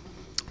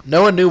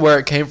 No one knew where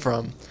it came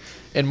from.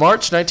 In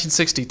March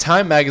 1960,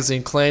 Time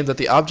magazine claimed that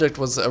the object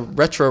was a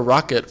retro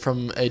rocket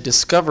from a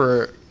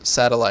Discoverer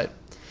satellite.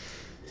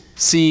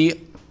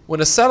 See, when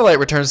a satellite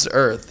returns to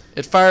Earth,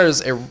 it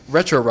fires a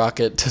retro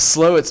rocket to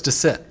slow its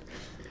descent.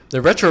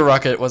 The retro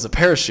rocket was a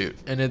parachute,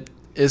 and it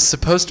is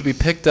supposed to be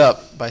picked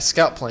up by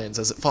scout planes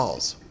as it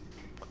falls.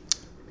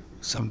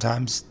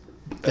 Sometimes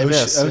They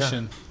miss, yeah.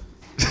 ocean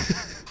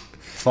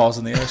falls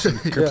in the ocean.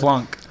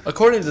 Kerplunk.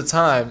 According to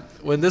Time,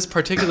 when this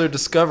particular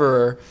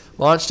Discoverer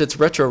launched its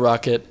retro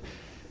rocket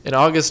in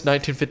August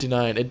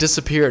 1959, it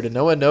disappeared and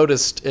no one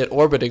noticed it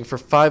orbiting for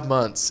 5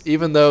 months,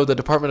 even though the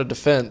Department of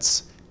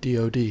Defense,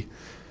 DoD,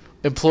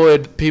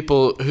 employed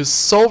people whose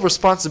sole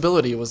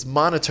responsibility was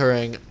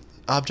monitoring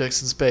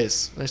objects in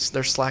space.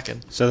 They're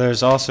slacking. So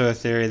there's also a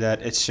theory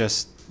that it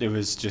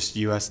was just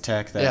U.S.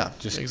 tech that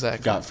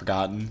exactly. got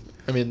forgotten.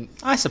 I mean,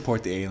 I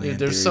support the alien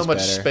there's so theories much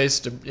better. space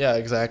to... Yeah,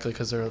 exactly,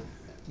 because they're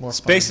more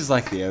Space fun. is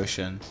like the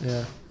ocean.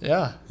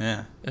 Yeah.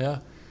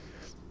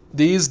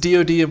 These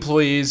DoD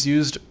employees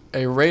used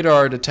a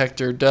radar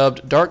detector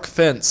dubbed Dark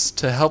Fence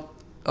to help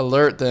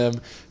alert them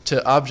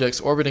to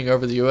objects orbiting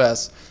over the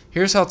U.S.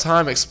 Here's how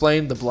Time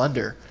explained the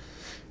blunder.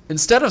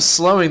 Instead of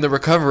slowing the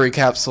recovery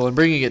capsule and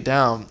bringing it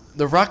down,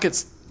 the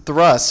rocket's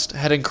thrust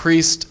had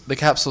increased the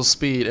capsule's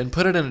speed and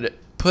put it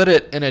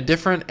in a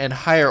different and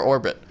higher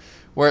orbit,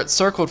 where it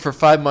circled for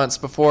 5 months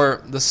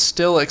before the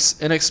still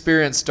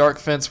inexperienced Dark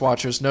Fence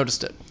watchers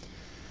noticed it.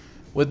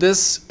 With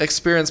this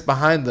experience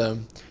behind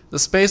them, the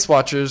space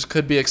watchers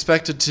could be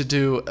expected to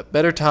do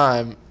better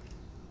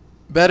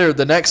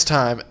the next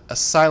time a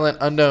silent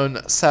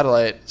unknown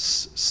satellite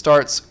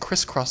starts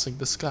crisscrossing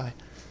the sky.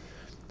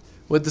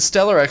 With the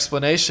stellar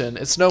explanation,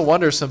 it's no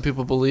wonder some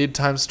people believed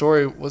Time's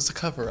story was a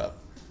cover-up.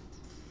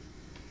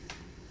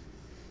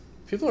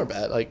 People are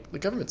bad. Like, the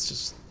government's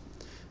just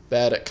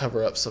bad at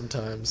cover-ups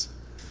sometimes.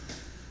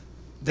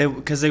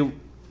 Because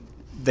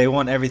they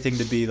want everything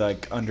to be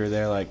like under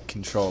their like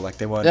control. Like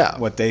they want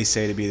what they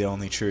say to be the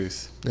only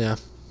truth. Yeah.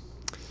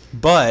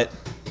 But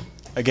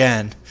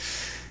again,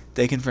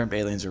 they confirmed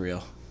aliens are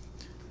real.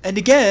 And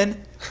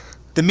again,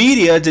 the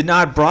media did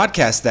not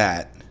broadcast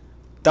that.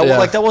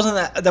 That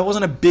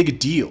wasn't a big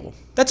deal.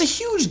 That's a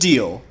huge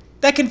deal.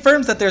 that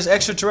confirms that there's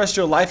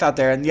extraterrestrial life out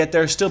there, and yet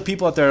there are still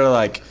people out there that are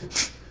like,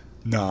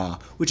 nah.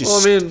 Which is,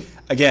 Well, I mean,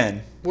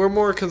 again, we're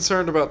more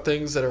concerned about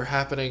things that are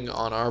happening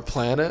on our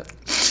planet.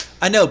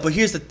 I know, but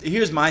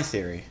here's my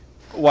theory.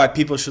 Why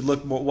people should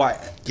look more? Why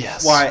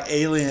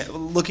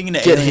looking into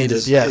Get aliens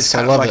heated. Yes, I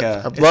kind of love like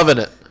it. I'm loving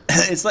it.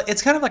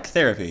 It's kind of like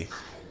therapy.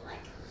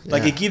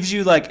 Like Yeah. it gives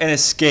you like an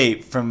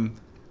escape from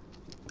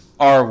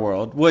our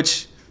world,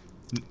 which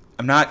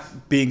I'm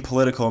not being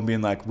political and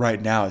being like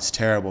right now it's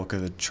terrible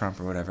because of Trump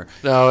or whatever.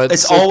 No,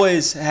 It's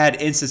always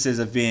had instances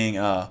of being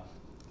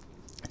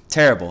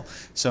terrible.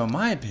 So in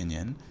my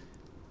opinion,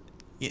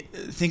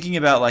 thinking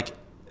about like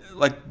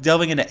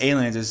delving into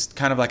aliens is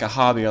kind of like a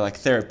hobby or like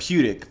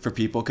therapeutic for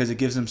people because it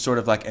gives them sort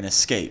of like an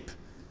escape.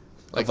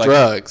 like of,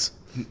 drugs.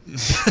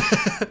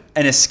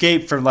 An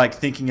escape from like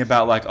thinking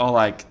about like all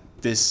like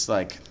this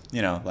like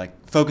like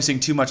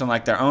focusing too much on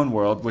like their own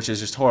world, which is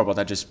just horrible.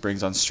 That just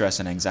brings on stress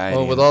and anxiety.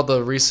 Well, with all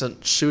the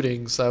recent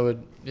shootings, I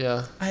would,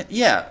 yeah.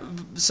 Yeah,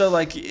 so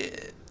like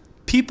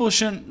people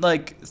shouldn't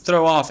like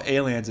throw off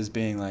aliens as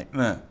being like,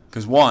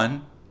 because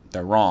one,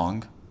 they're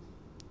wrong,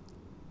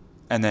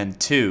 and then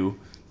two,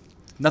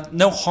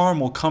 no harm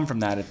will come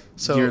from that if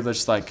you're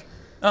just like,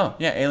 oh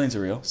yeah, aliens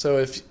are real. So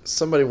if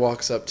somebody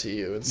walks up to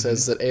you and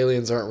says that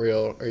aliens aren't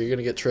real, are you going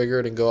to get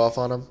triggered and go off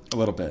on them? A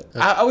little bit.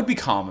 I would be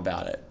calm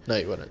about it. No,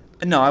 you wouldn't.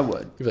 No, I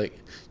would. You'd be like,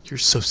 you're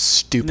so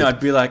stupid. No, I'd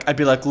be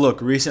like,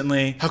 look,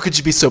 recently. How could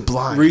you be so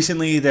blind?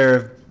 Recently, there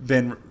have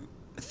been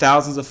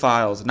thousands of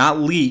files, not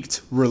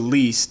leaked,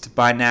 released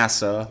by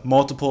NASA,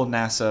 multiple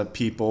NASA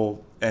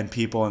people and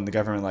people in the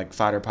government, like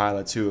fighter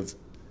pilots, who have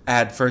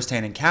had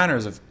firsthand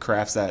encounters of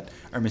crafts that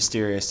are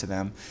mysterious to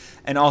them.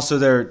 And also,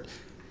 there are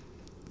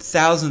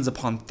thousands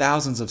upon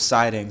thousands of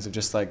sightings of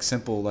just like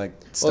simple like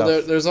stuff.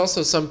 Well, there's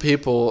also some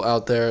people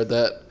out there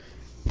that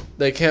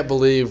they can't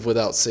believe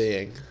without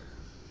seeing.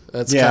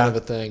 That's kind of a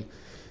thing.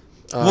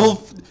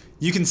 Well,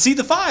 you can see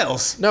the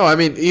files. No, I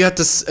mean you have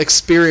to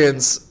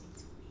experience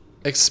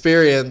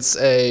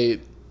a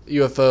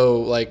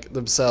UFO like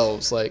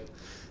themselves. Like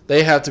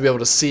they have to be able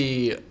to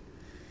see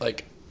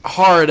like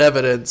hard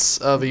evidence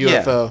of a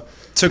UFO. Yeah.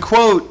 To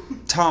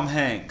quote Tom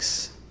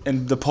Hanks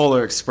in The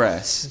Polar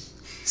Express,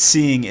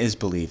 seeing is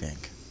believing.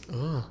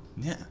 Oh.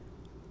 Yeah,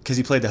 because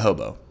he played the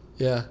hobo.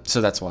 Yeah.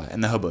 So that's why,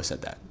 and the hobo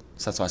said that.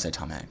 So that's why I say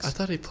Tom Hanks. I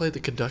thought he played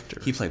the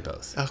conductor. He played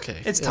both. Okay.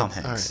 It's yeah, Tom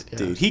Hanks, all right, yeah.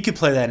 dude. He could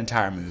play that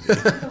entire movie.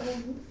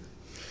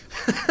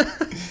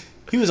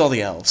 He was all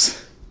the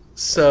elves.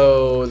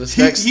 So this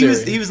next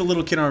theory. He was a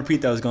little kid on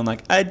repeat that was going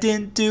like, I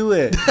didn't do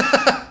it.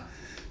 The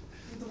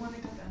one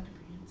that got the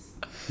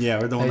underpants.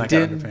 Yeah, or the one I that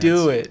got didn't underpants.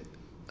 do it.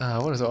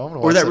 What is it? I wanna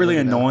Or watch that really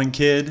movie now. annoying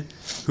kid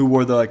who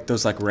wore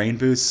those rain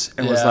boots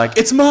and was Yeah. like,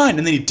 it's mine,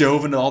 and then he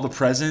dove into all the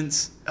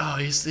presents. Oh,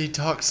 he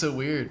talks so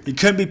weird. He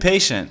couldn't be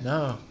patient.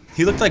 No.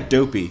 He looked like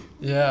Dopey.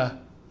 Yeah.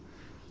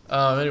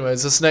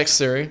 Anyways, this next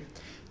theory.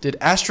 Did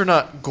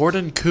astronaut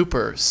Gordon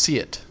Cooper see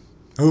it?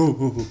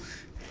 Ooh.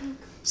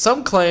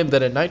 Some claim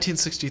that in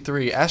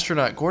 1963,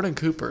 astronaut Gordon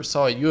Cooper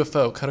saw a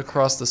UFO cut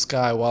across the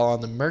sky while on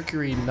the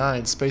Mercury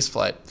 9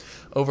 spaceflight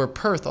over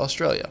Perth,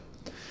 Australia.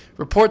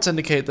 Reports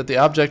indicate that the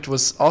object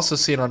was also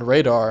seen on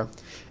radar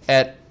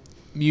at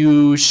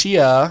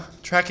Mushia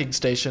tracking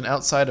station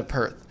outside of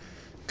Perth.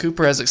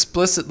 Cooper has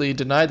explicitly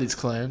denied these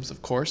claims,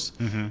 of course,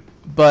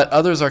 but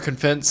others are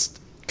convinced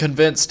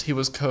he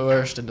was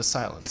coerced into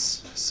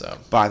silence. So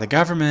By the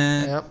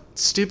government. yeah,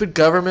 stupid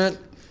government.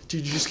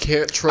 Dude, you just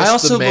can't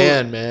trust the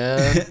man.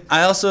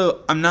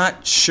 I'm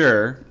not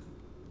sure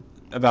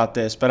about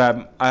this, but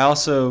I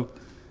also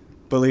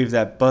believe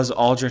that Buzz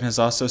Aldrin has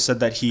also said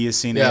that he has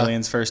seen Yeah.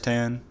 aliens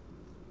firsthand.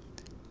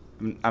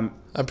 I'm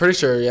pretty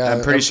sure. Yeah,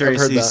 I'm pretty sure I've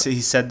heard that. he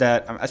said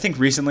that. I think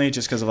recently,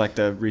 just because of like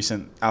the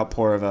recent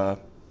outpour of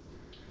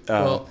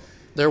Well,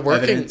 they're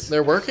working. evidence.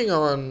 They're working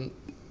on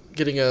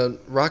getting a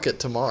rocket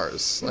to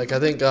Mars. Like I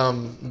think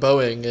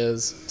Boeing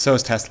is. So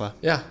is Tesla.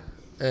 Yeah,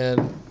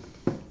 and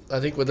I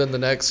think within the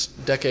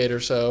next decade or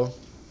so,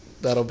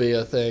 that'll be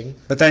a thing.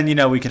 But then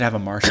we could have a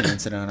Martian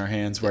incident on our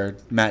hands where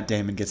Matt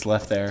Damon gets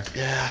left there.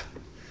 Yeah.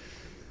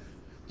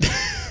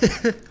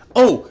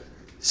 Oh,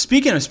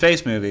 speaking of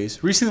space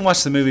movies, recently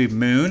watched the movie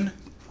Moon.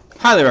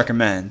 Highly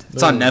recommend.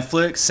 It's on Moon.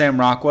 Netflix. Sam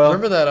Rockwell.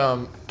 Remember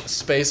that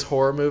space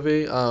horror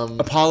movie?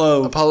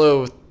 Apollo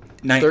Apollo.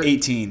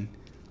 18.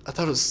 I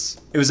thought it was.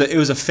 It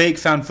was a fake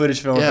found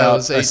footage film Yeah, it about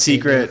was a 18,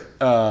 secret.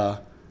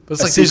 It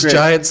was like these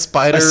giant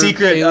spider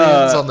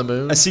aliens on the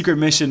moon. A secret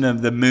mission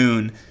of the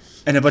moon,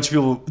 and a bunch of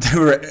people. They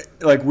were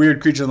like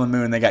weird creatures on the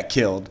moon. They got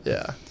killed.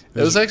 Yeah,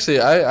 it was actually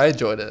I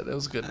enjoyed it. It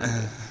was a good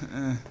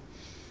movie.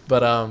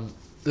 But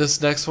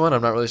this next one,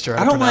 I'm not really sure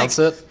how I to don't pronounce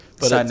it.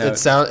 But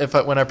Side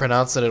note. when I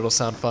pronounce it, it'll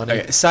sound funny.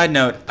 Okay, side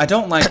note: I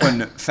don't like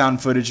when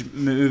found footage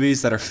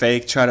movies that are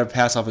fake try to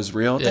pass off as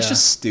real. That's Yeah.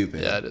 just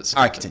stupid. Yeah, it is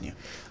All right, stupid. continue.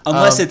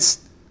 Unless it's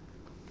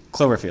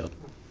Cloverfield.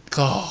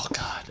 Oh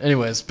God.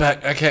 Anyways,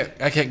 back. I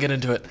can't get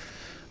into it.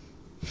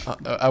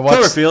 I watched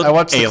Cloverfield, I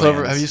watched the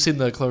aliens. Have you seen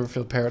the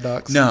Cloverfield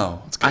Paradox?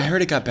 No, It's good. I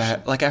heard it got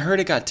bad. Like I heard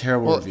it got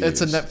terrible Well,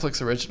 reviews. it's a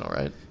Netflix original,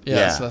 right? Yeah.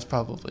 Yeah. So that's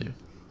probably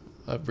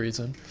a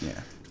reason. Yeah.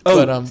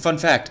 Oh, But, fun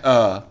fact.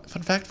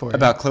 fun fact for you.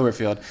 About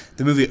Cloverfield.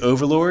 The movie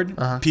Overlord,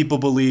 Uh-huh. people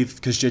believe,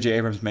 because J.J.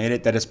 Abrams made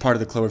it, that it's part of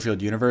the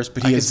Cloverfield universe,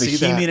 but I he can has see that.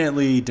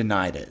 vehemently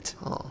denied it.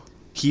 Oh.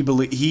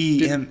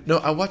 Him, No,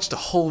 I watched a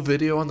whole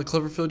video on the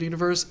Cloverfield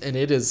universe, and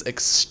it is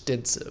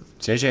extensive.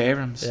 J.J.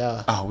 Abrams?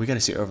 Yeah. Oh, we got to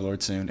see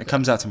Overlord soon. It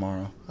comes out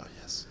tomorrow. Oh,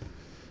 yes.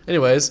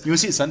 Anyways, You want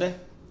to see it Sunday?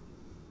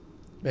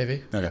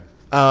 maybe. Okay.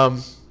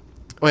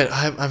 Wait,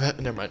 I'm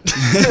never mind.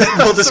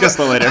 We'll discuss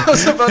that later. I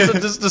was about to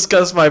just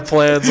discuss my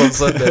plans on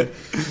Sunday.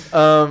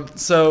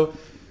 So,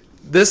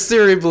 this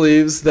theory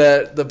believes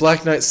that the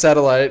Black Knight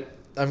satellite,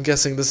 I'm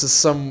guessing this is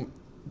some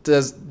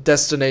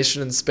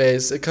destination in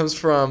space. It comes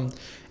from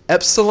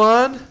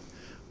Epsilon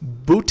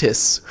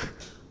Bootis.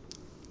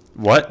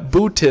 What?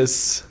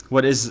 Bootis.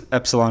 What is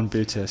Epsilon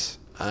Bootis?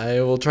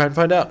 I will try and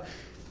find out.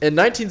 In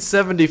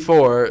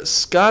 1974,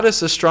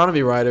 Scottish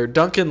astronomy writer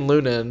Duncan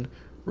Lunan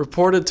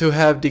reported to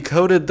have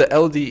decoded the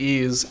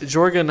LDEs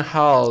Jorgen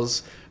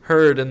Hals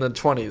heard in the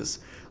 20s.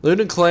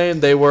 Lunan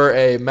claimed they were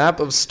a map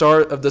of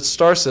the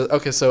star system.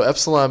 Okay, so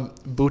Epsilon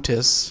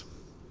Bootis.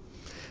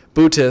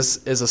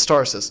 Bootis is a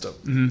star system.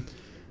 Mm-hmm.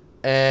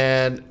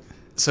 And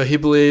so he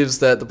believes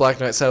that the Black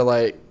Knight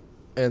satellite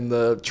and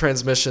the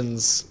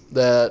transmissions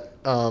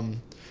that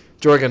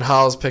Jorgen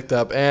Hals picked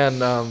up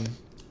and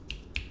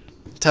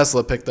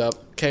Tesla picked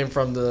up came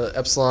from the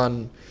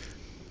Epsilon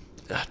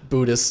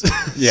Buddhist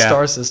Yeah.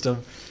 star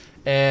system.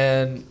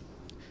 And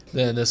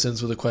then this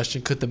ends with a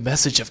question. Could the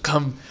message have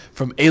come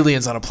from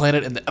aliens on a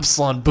planet in the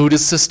Epsilon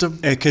Buddhist system?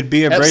 It could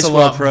be a Epsilon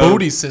Bracewell probe.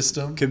 Booty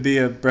system. Could be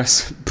a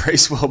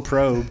Bracewell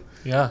probe.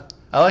 Yeah.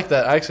 I like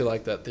that. I actually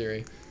like that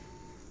theory.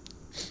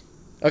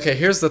 Okay,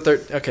 here's the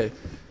third. Okay.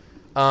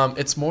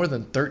 It's more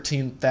than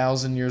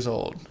 13,000 years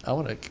old. I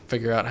want to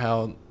figure out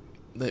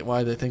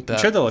why they think that.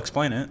 I'm sure they'll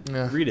explain it.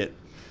 Yeah. Read it.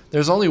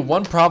 There's only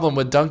one problem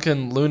with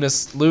Duncan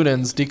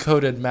Lunan's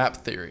decoded map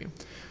theory.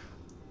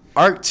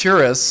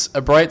 Arcturus,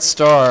 a bright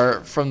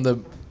star from the...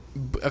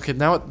 Okay,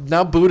 now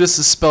Buddhist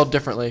is spelled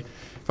differently.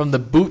 From the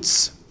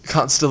Boots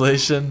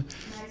constellation,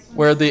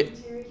 where the...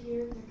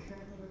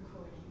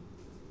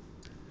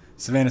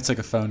 Savannah took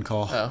a phone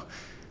call. Oh.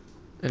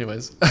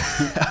 Anyways,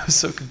 I was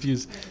so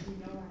confused.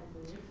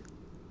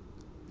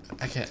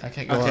 I can't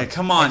go on. Okay,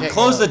 come I on. can't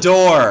Close go the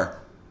door.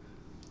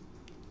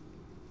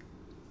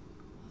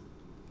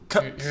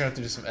 You're going to have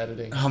to do some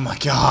editing. Oh, my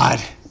God.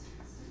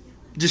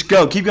 Just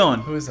go. Keep going.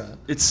 Who is that?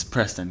 It's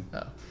Preston.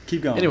 Oh.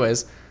 Keep going.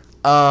 Anyways,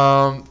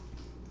 so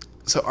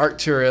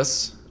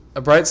Arcturus,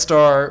 a bright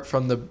star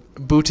from the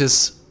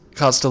Bootis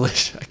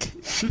constellation,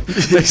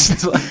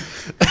 makes me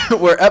laugh,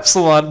 where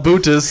Epsilon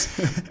Bootis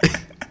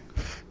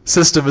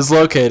system is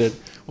located,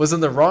 was in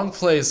the wrong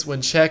place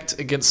when checked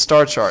against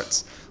star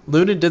charts.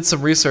 Lunan did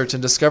some research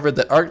and discovered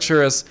that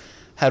Arcturus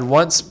had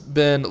once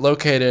been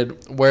located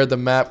where the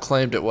map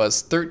claimed it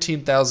was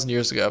 13,000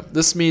 years ago.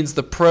 This means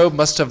the probe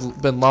must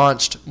have been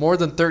launched more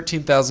than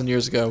 13,000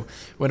 years ago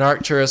when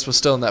Arcturus was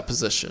still in that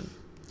position.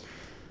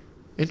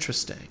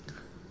 Interesting.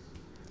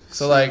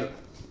 So like,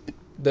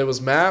 that was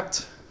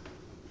mapped,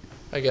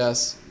 I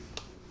guess,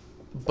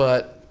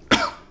 but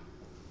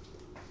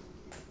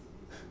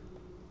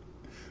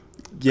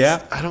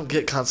Yeah. I don't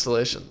get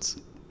constellations.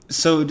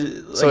 So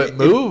It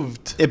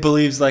moved. It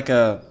believes like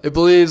a... It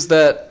believes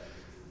that,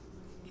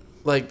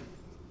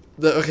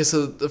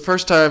 so the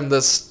first time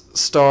this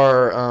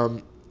star,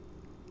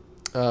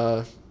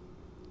 the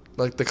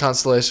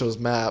constellation was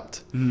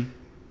mapped, It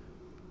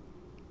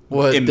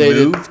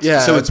moved? Yeah,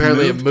 So it's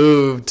apparently moved? it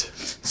moved.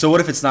 So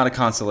what if it's not a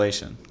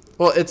constellation?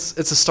 Well, it's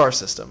a star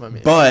system. I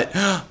mean, But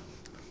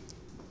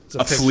it's a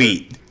picture.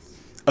 fleet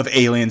of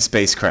alien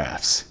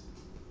spacecrafts.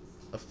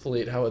 A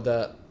fleet. How would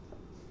that?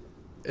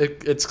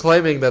 It's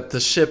claiming that the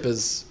ship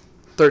is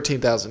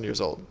 13,000 years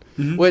old,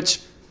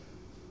 which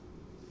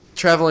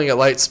traveling at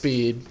light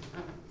speed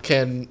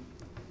can,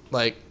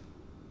 that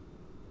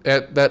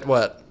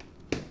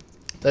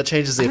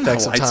changes the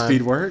effects of light time.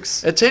 speed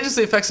works. It changes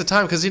the effects of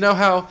time because you know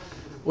how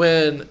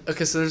so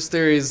there's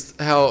theories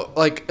how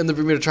in the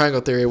Bermuda Triangle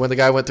theory when the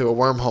guy went through a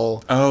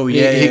wormhole. Oh, he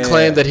yeah,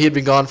 claimed yeah. that he had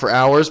been gone for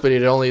hours, but he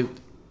had only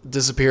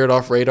disappeared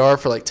off radar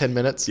for 10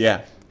 minutes.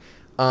 Yeah.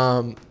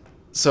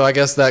 So I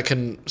guess that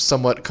can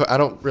somewhat. I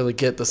don't really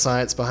get the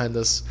science behind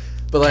this,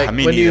 but Yeah,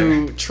 me when you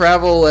neither.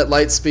 travel at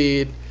light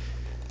speed,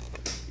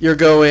 you're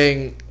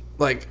going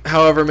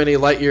however many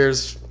light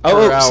years Oh,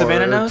 per hour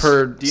Savannah or knows?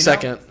 per Do you know?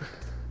 second.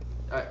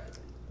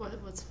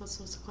 What's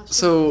the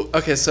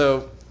question?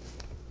 So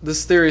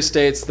this theory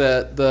states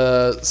that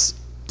the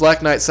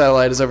Black Knight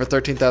satellite is over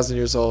 13,000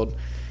 years old,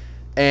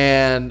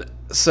 and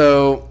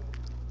so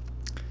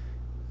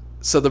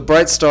the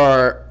bright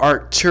star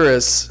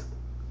Arcturus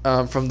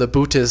from the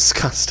Bootis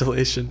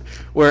constellation,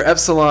 where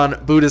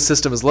Epsilon Buddhist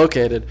system is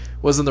located,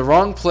 was in the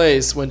wrong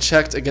place when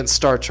checked against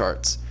star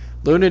charts.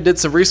 Luna did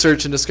some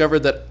research and discovered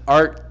that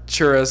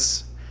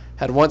Arcturus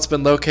had once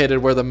been located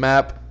where the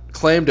map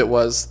claimed it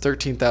was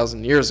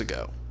 13,000 years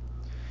ago.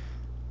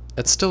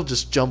 It's still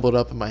just jumbled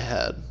up in my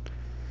head.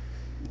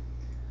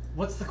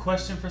 What's the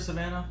question for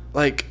Savannah?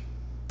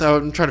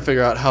 I'm trying to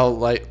figure out how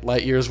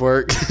light years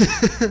work.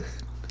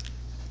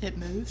 It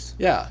moves.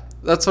 Yeah,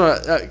 that's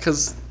what.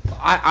 Because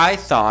I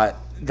thought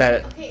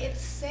that Okay,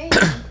 it's saying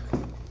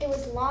it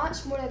was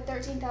launched more than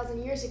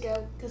 13,000 years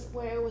ago because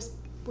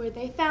where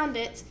they found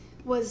it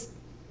was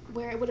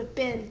where it would have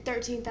been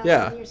 13,000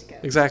 yeah, years ago.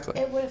 exactly.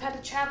 It would have had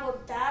to travel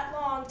that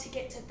long to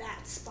get to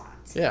that spot.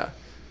 Yeah,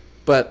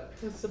 but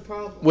That's the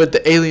problem. with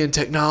the alien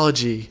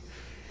technology,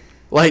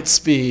 light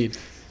speed,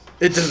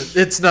 it doesn't.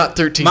 It's not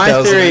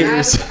 13,000 theory-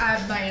 years. I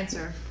have my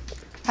answer.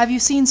 Have you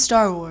seen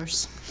Star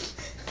Wars?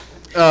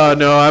 Oh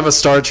no, I'm a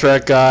Star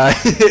Trek guy.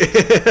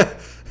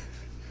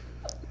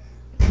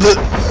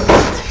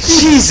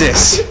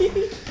 Jesus.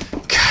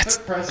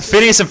 God.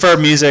 Phineas and Ferb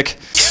music.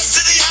 Yes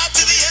to the out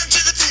to the end to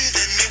the two,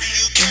 then maybe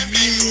you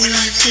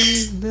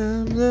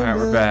can be All right,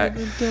 we're back.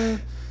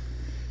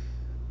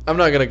 I'm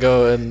not gonna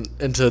go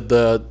into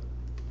the.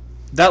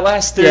 That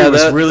last theory Yeah,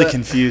 was that- really that-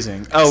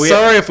 confusing. Oh,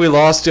 Sorry if we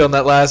lost you on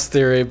that last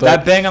theory, but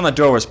that bang on the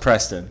door was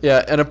Preston.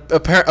 yeah, and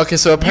okay,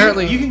 so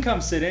apparently you can come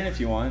sit in if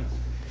you want.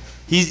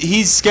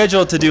 He's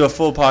scheduled to do a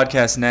full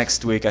podcast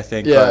next week, I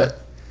think. Yeah.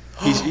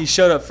 But he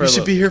showed up for we a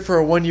should be here for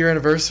a 1-year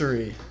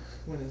anniversary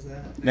When is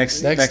that?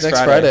 next next Friday.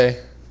 Friday.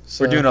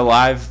 So, We're doing a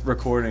live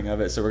recording of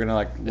it, so we're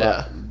gonna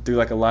Yeah. do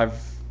like a live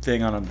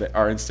thing on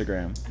our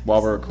Instagram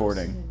while we're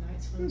recording.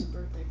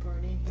 birthday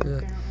party.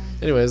 Yeah.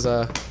 Anyways,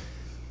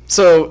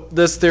 so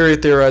this theory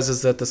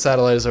theorizes that the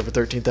satellite is over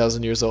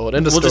 13,000 years old.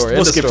 End of We'll story.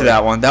 we'll skip to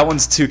that one. That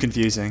one's too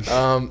confusing.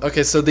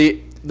 Okay, so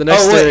the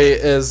next Oh, wait. theory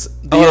is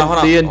Hold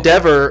on. the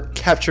Endeavour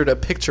captured a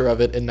picture of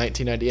it in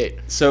 1998.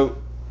 So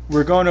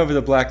we're going over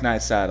the Black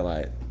Knight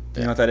satellite.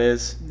 Do you know what that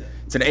is?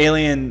 It's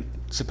an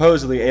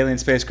supposedly alien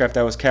spacecraft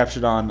that was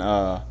captured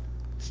on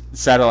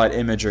satellite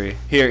imagery.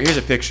 Here's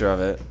a picture of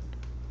it.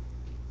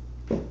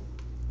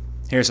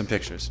 Here's some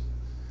pictures.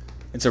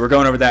 And so we're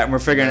going over that, and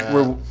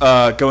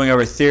we're going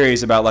over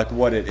theories about like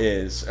what it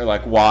is, or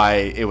like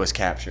why it was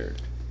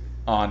captured,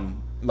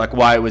 on like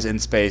why it was in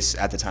space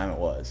at the time it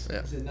was.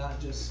 Yeah. Is it not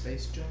just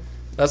space junk?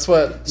 That's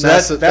what So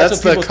that's what that's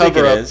the people think it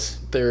cover-up is.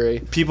 theory.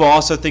 People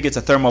also think it's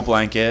a thermal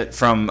blanket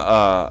from,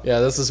 Yeah,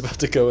 this is about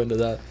to go into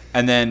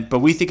that. but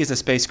we think it's a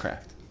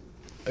spacecraft.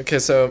 Okay,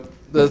 so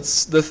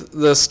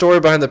the story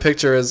behind the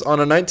picture is on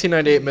a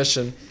 1998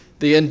 mission,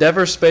 the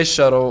Endeavour space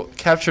shuttle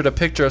captured a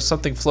picture of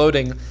something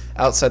floating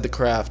outside the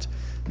craft.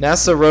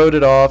 NASA wrote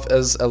it off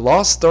as a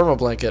lost thermal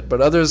blanket,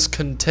 but others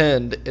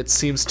contend it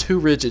seems too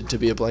rigid to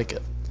be a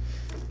blanket.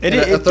 It And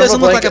a doesn't thermal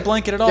look like a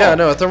blanket at all. Yeah,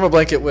 no, a thermal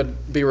blanket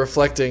would be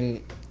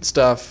reflecting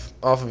stuff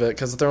off of it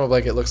because the thermal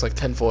blanket looks like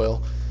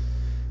tinfoil.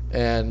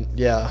 And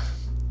yeah,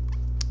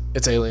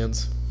 it's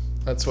aliens.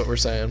 That's what we're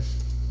saying.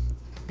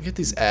 I get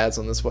these ads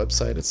on this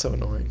website. It's so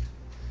annoying.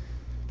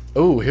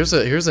 Oh, here's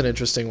an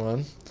interesting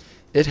one.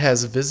 It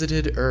has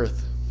visited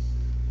Earth.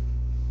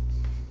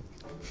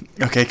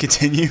 Okay,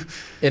 continue.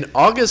 In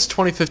August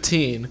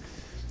 2015,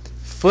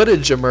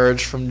 footage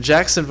emerged from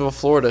Jacksonville,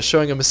 Florida,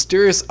 showing a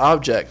mysterious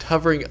object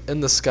hovering in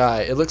the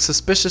sky. It looks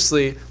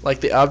suspiciously like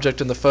the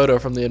object in the photo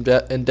from the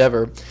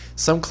Endeavour.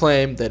 Some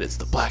claim that it's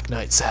the Black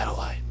Knight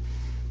satellite.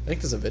 I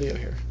think there's a video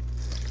here.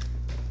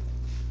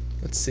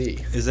 Let's see.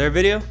 Is there a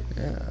video?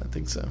 Yeah, I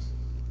think so.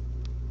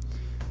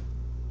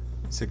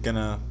 Is it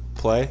gonna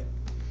play?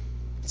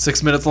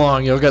 6 minutes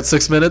long. You all got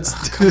 6 minutes?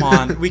 Come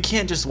on, we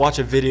can't just watch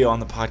a video on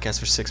the podcast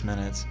for 6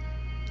 minutes.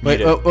 Wait,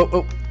 Mute it.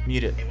 oh.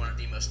 Mute it. One of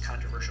the most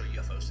controversial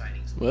UFO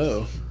sightings.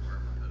 Whoa.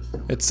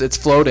 It's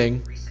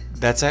floating.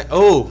 That's it.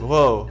 Oh,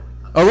 whoa.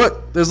 Oh,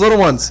 look. There's little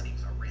ones.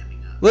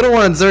 Little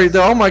ones. They're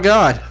oh, my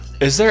God.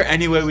 Is there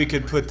any way we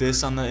could put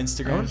this on the I want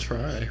Instagram? to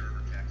try.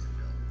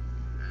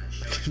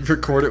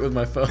 Record it with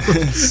my phone.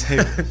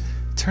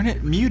 Turn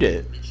it, mute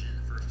it.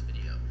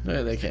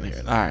 No, they can't hear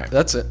it. All right.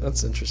 That's it.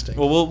 That's interesting.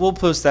 Well, we'll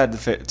post that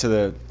to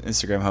the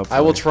Instagram. Hopefully,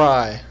 I will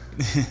try.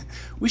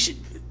 We should.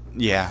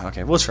 Yeah.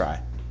 Okay. We'll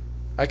try.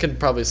 I can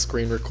probably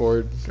screen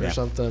record or Yeah.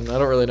 something. I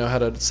don't really know how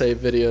to save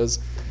videos.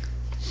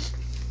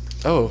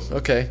 Oh,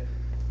 okay.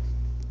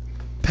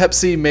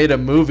 Pepsi made a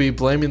movie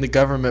blaming the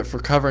government for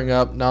covering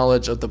up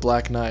knowledge of the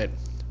Black Knight.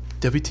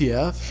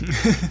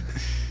 WTF?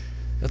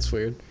 That's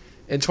weird.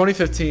 In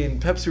 2015,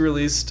 Pepsi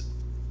released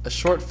a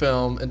short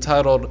film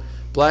entitled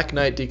Black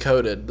Knight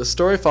Decoded. The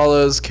story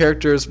follows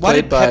characters Why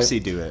played did by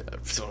Pepsi do it?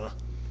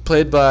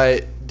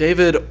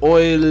 David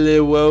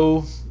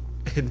Oyelowo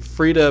and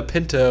Frida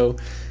Pinto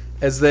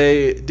as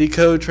they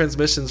decode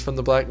transmissions from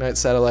the Black Knight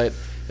satellite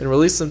and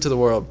release them to the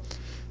world.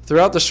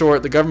 Throughout the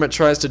short, the government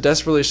tries to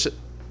desperately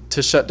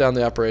to shut down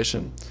the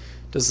operation.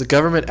 Does the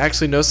government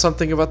actually know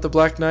something about the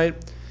Black Knight?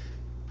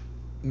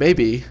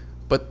 Maybe,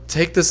 but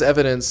take this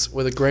evidence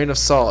with a grain of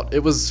salt. It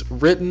was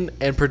written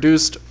and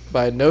produced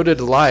by noted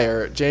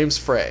liar James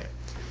Frey.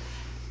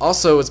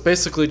 Also, it's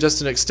basically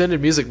just an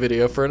extended music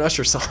video for an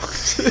Usher song.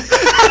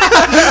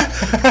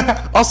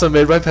 Also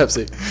made by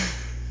Pepsi.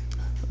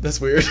 That's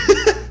weird.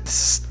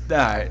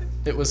 Alright.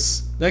 It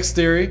was, next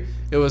theory,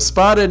 it was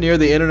spotted near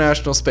the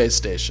International Space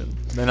Station.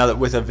 Another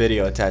with a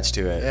video attached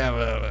to it.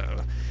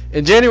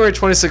 In January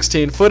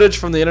 2016, footage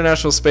from the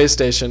International Space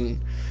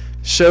Station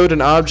showed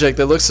an object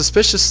that looked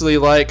suspiciously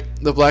like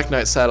the Black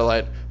Knight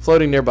satellite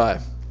floating nearby.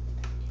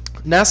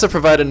 NASA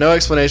provided no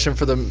explanation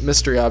for the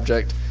mystery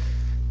object.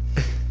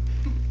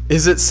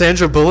 Is it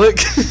Sandra Bullock?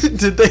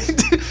 did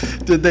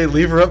they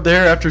leave her up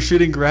there after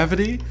shooting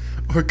Gravity,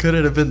 or could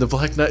it have been the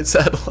Black Knight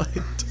satellite?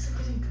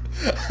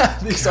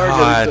 These are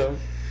God. getting dumb.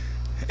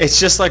 It's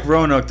just like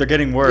Roanoke. They're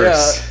getting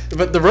worse. Yeah,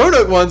 but the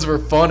Roanoke ones were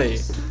funny.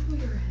 Stop with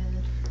your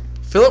head.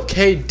 Philip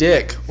K.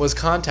 Dick was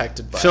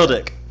contacted by Phil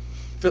Dick.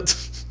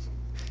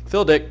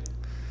 Phil Dick.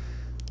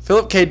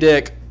 Philip K.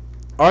 Dick,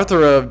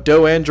 author of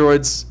Do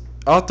Androids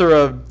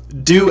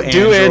Do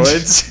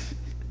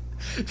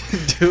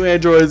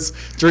Androids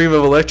Dream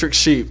of Electric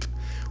Sheep,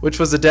 which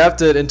was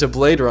adapted into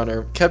Blade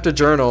Runner, kept a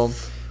journal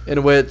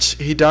in which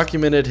he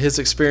documented his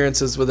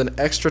experiences with an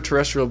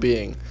extraterrestrial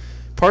being.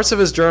 Parts of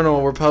his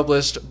journal were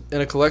published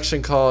in a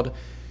collection called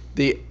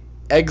The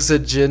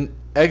Exegesis,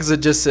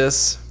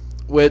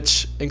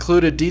 which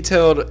included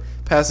detailed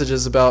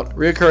passages about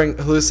recurring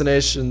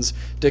hallucinations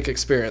Dick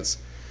experienced.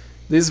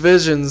 These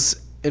visions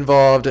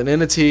involved an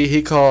entity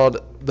he called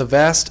the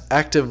Vast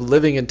Active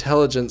Living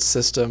Intelligence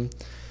System.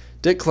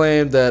 Dick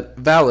claimed that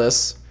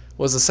Valis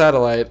was a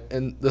satellite,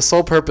 and the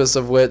sole purpose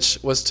of which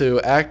was to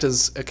act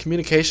as a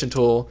communication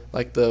tool,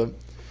 like the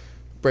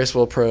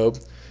Bracewell probe,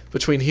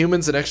 between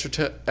humans and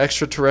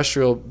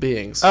extraterrestrial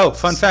beings. Oh,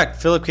 fun fact.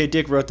 Philip K.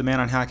 Dick wrote The Man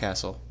on High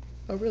Castle.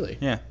 Oh, really?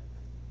 Yeah.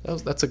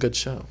 That's a good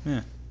show.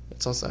 Yeah.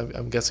 It's also,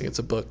 I'm guessing it's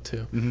a book,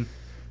 too.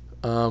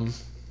 Mm-hmm.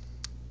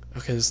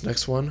 Okay, this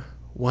next one.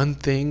 One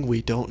thing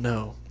we don't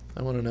know.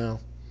 I want to know.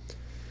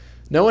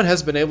 No one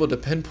has been able to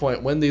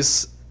pinpoint when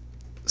these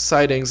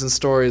sightings and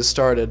stories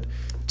started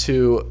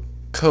to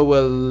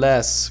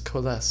coalesce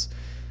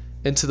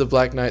into the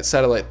Black Knight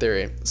satellite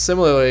theory.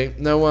 Similarly,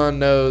 no one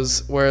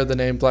knows where the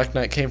name Black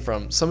Knight came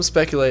from. Some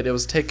speculate it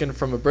was taken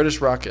from a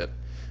British rocket,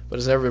 but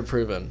it's never been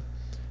proven.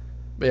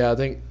 But yeah, I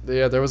think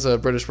there was a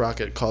British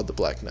rocket called the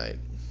Black Knight,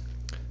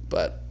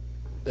 but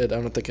I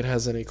don't think it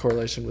has any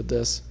correlation with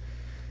this.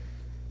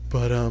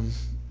 But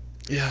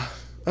yeah.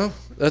 Oh,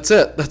 that's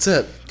it.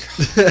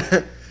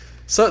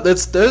 So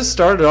those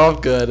started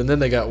off good, and then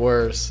they got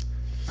worse.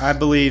 I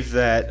believe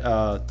that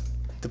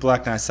the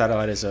Black Knight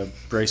satellite is a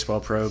Bracewell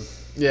probe.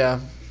 Yeah,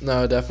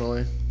 no,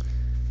 definitely.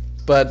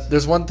 But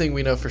there's one thing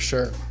we know for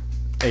sure.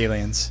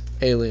 Aliens.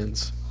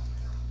 Aliens.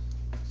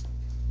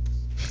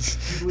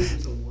 You believe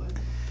it's a what?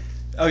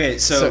 Okay,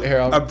 so here,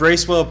 a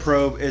Bracewell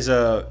probe is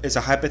a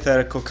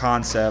hypothetical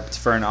concept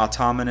for an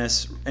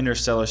autonomous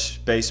interstellar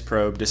space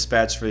probe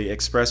dispatched for the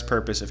express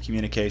purpose of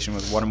communication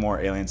with one or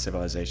more alien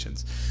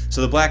civilizations.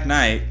 So the Black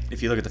Knight,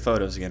 if you look at the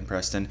photos again,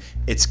 Preston,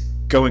 it's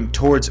going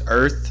towards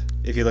Earth.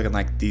 If you look at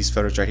like these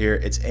photos right here,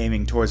 it's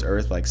aiming towards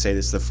Earth, like say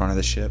this is the front of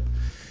the ship.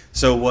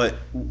 So what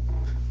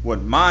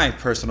my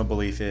personal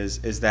belief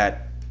is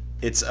that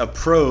it's a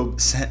probe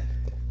sent,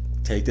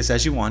 take this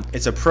as you want,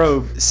 it's a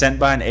probe sent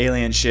by an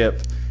alien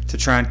ship to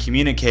try and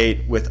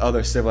communicate with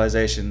other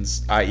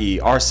civilizations, i.e.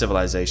 our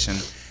civilization.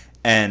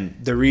 And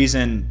the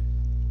reason,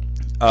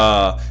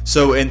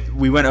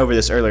 we went over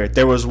this earlier.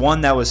 There was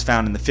one that was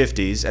found in the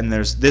 50s, and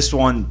there's this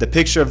one, the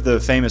picture of the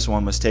famous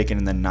one was taken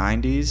in the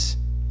 90s,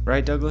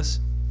 right, Douglas?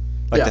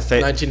 Yeah,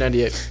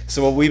 1998.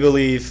 So what we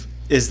believe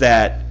is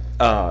that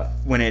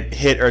when it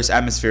hit Earth's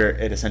atmosphere,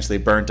 it essentially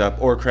burnt up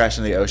or crashed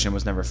into the ocean,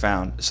 was never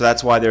found. So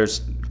that's why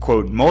there's,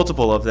 quote,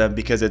 multiple of them,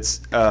 because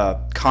it's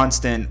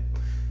constant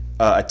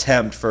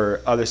attempt for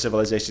other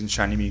civilizations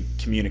trying to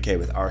communicate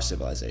with our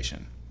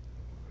civilization.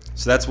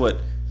 So that's what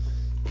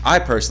I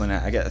personally,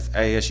 I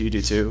guess you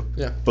do too,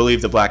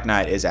 believe the Black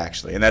Knight is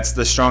actually. And that's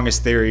the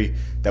strongest theory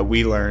that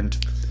we learned.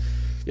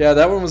 Yeah,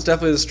 that one was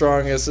definitely the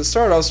strongest. It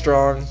started off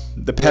strong.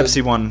 The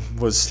Pepsi one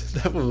was...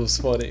 That one was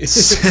funny.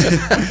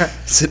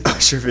 It's an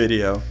Usher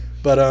video.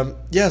 But,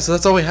 yeah, so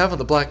that's all we have on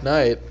the Black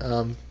Knight.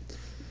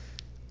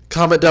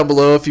 Comment down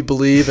below if you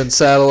believe in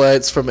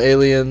satellites from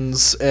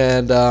aliens,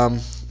 and,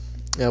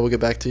 yeah, we'll get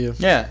back to you.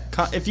 Yeah,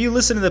 if you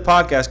listen to the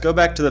podcast, go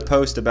back to the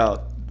post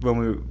about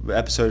when the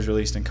episode is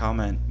released and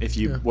comment if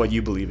you what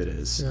you believe it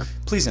is. Yeah.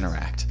 Please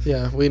interact.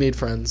 Yeah, we need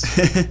friends.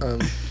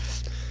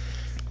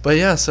 But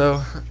yeah,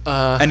 so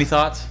any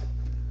thoughts?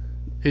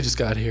 He just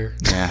got here.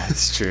 Yeah,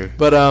 it's true.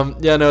 But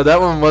yeah, no, that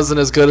one wasn't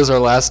as good as our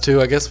last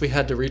two. I guess we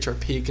had to reach our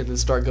peak and then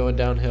start going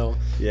downhill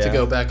to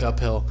go back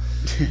uphill.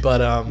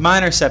 But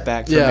minor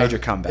setback for major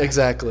comeback.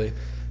 Exactly.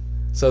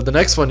 So the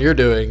next one you're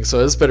doing,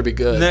 so this better be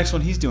good. The next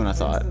one he's doing, I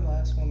thought.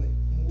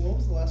 What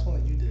was the last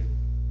one that you did?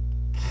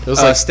 It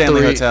was like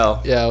Stanley Hotel.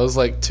 Yeah, it was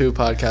like 2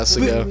 podcasts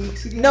ago.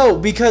 No,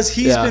 because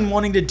he's been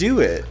wanting to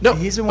do it. No,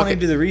 he's been wanting to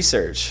do the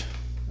research.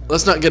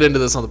 Let's not get into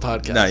this on the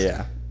podcast. No,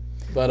 yeah.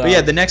 But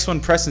yeah, the next one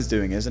Preston's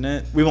doing, isn't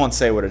it? We won't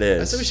say what it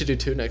is. I said we should do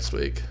 2 next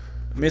week.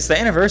 I mean, it's the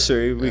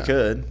anniversary. We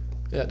could.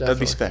 Yeah, definitely. That'd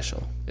be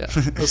special. Yeah, it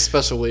was a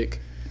special week.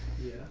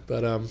 Yeah.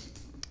 But I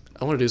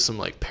want to do some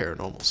like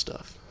paranormal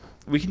stuff.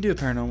 We can do a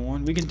paranormal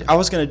one. We can. I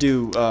was gonna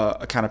do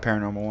a kind of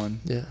paranormal one.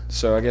 Yeah.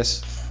 So I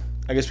guess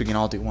we can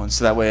all do one.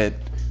 So that way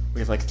we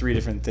have like 3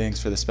 different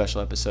things for the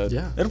special episode.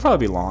 Yeah. It'll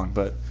probably be long,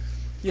 but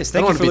yes.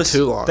 Thank I you don't want for to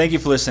be too long. Thank you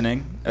for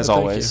listening, as thank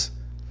always.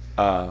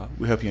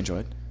 We hope you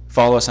enjoyed.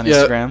 Follow us on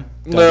Instagram.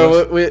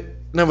 No,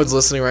 no one's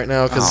listening right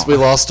now because Oh. we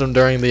lost them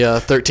during the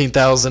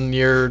 13,000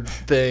 year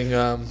thing.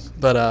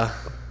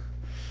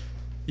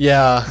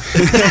 Yeah.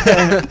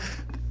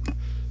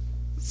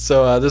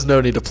 So there's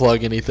no need to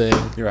plug anything,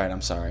 You're right.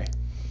 I'm sorry.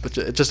 but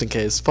just in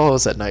case, follow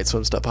us at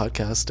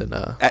nightswims.podcast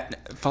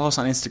and Follow us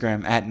on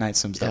Instagram at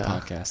nightswims.podcast. Yeah.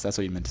 Podcast. That's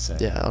what you meant to say.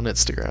 yeah, on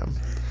Instagram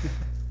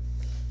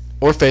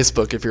or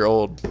Facebook if you're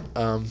old.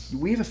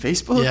 We have a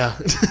Facebook? Yeah.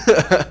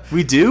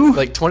 We do?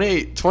 Like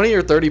 20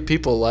 or 30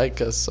 people like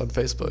us on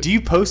Facebook. Do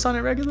you post on it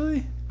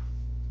regularly?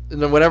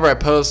 And then whenever I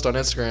post on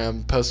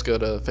Instagram, posts go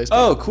to Facebook.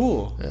 Oh,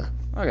 cool. Yeah,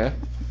 Okay.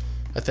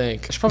 I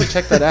think. I should probably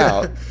check that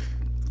out.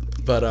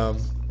 But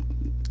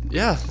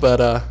yeah.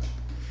 But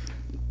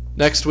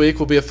next week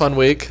will be a fun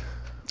week.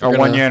 We're Our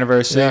gonna- 1 year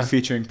anniversary yeah.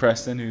 featuring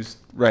Preston, who's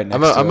right next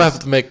I'm to us. gonna have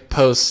to make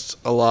posts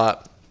a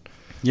lot.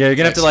 Yeah, you're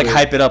gonna have to like next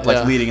week. hype it up like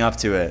Yeah. leading up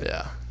to it.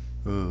 Yeah.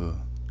 Ooh,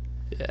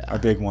 Yeah. our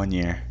big 1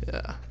 year.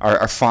 Yeah.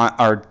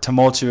 Our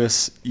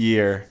tumultuous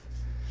year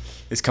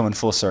is coming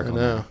full I circle.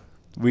 know.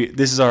 now.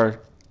 This is our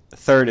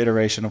 3rd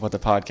iteration of what the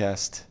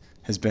podcast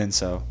has been,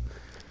 so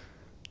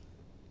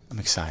I'm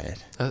excited.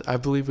 I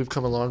believe we've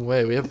come a long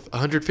way. We have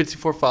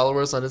 154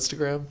 followers on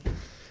Instagram.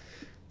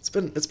 It's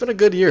been a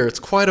good year. It's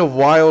quite a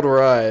wild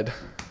ride.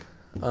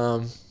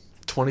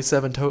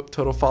 27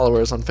 total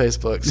followers on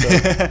Facebook.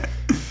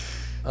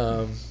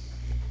 So,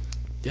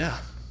 yeah.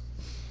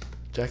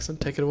 Jackson,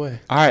 take it away.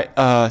 All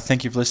right,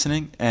 thank you for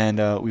listening, and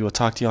we will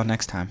talk to y'all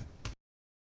next time.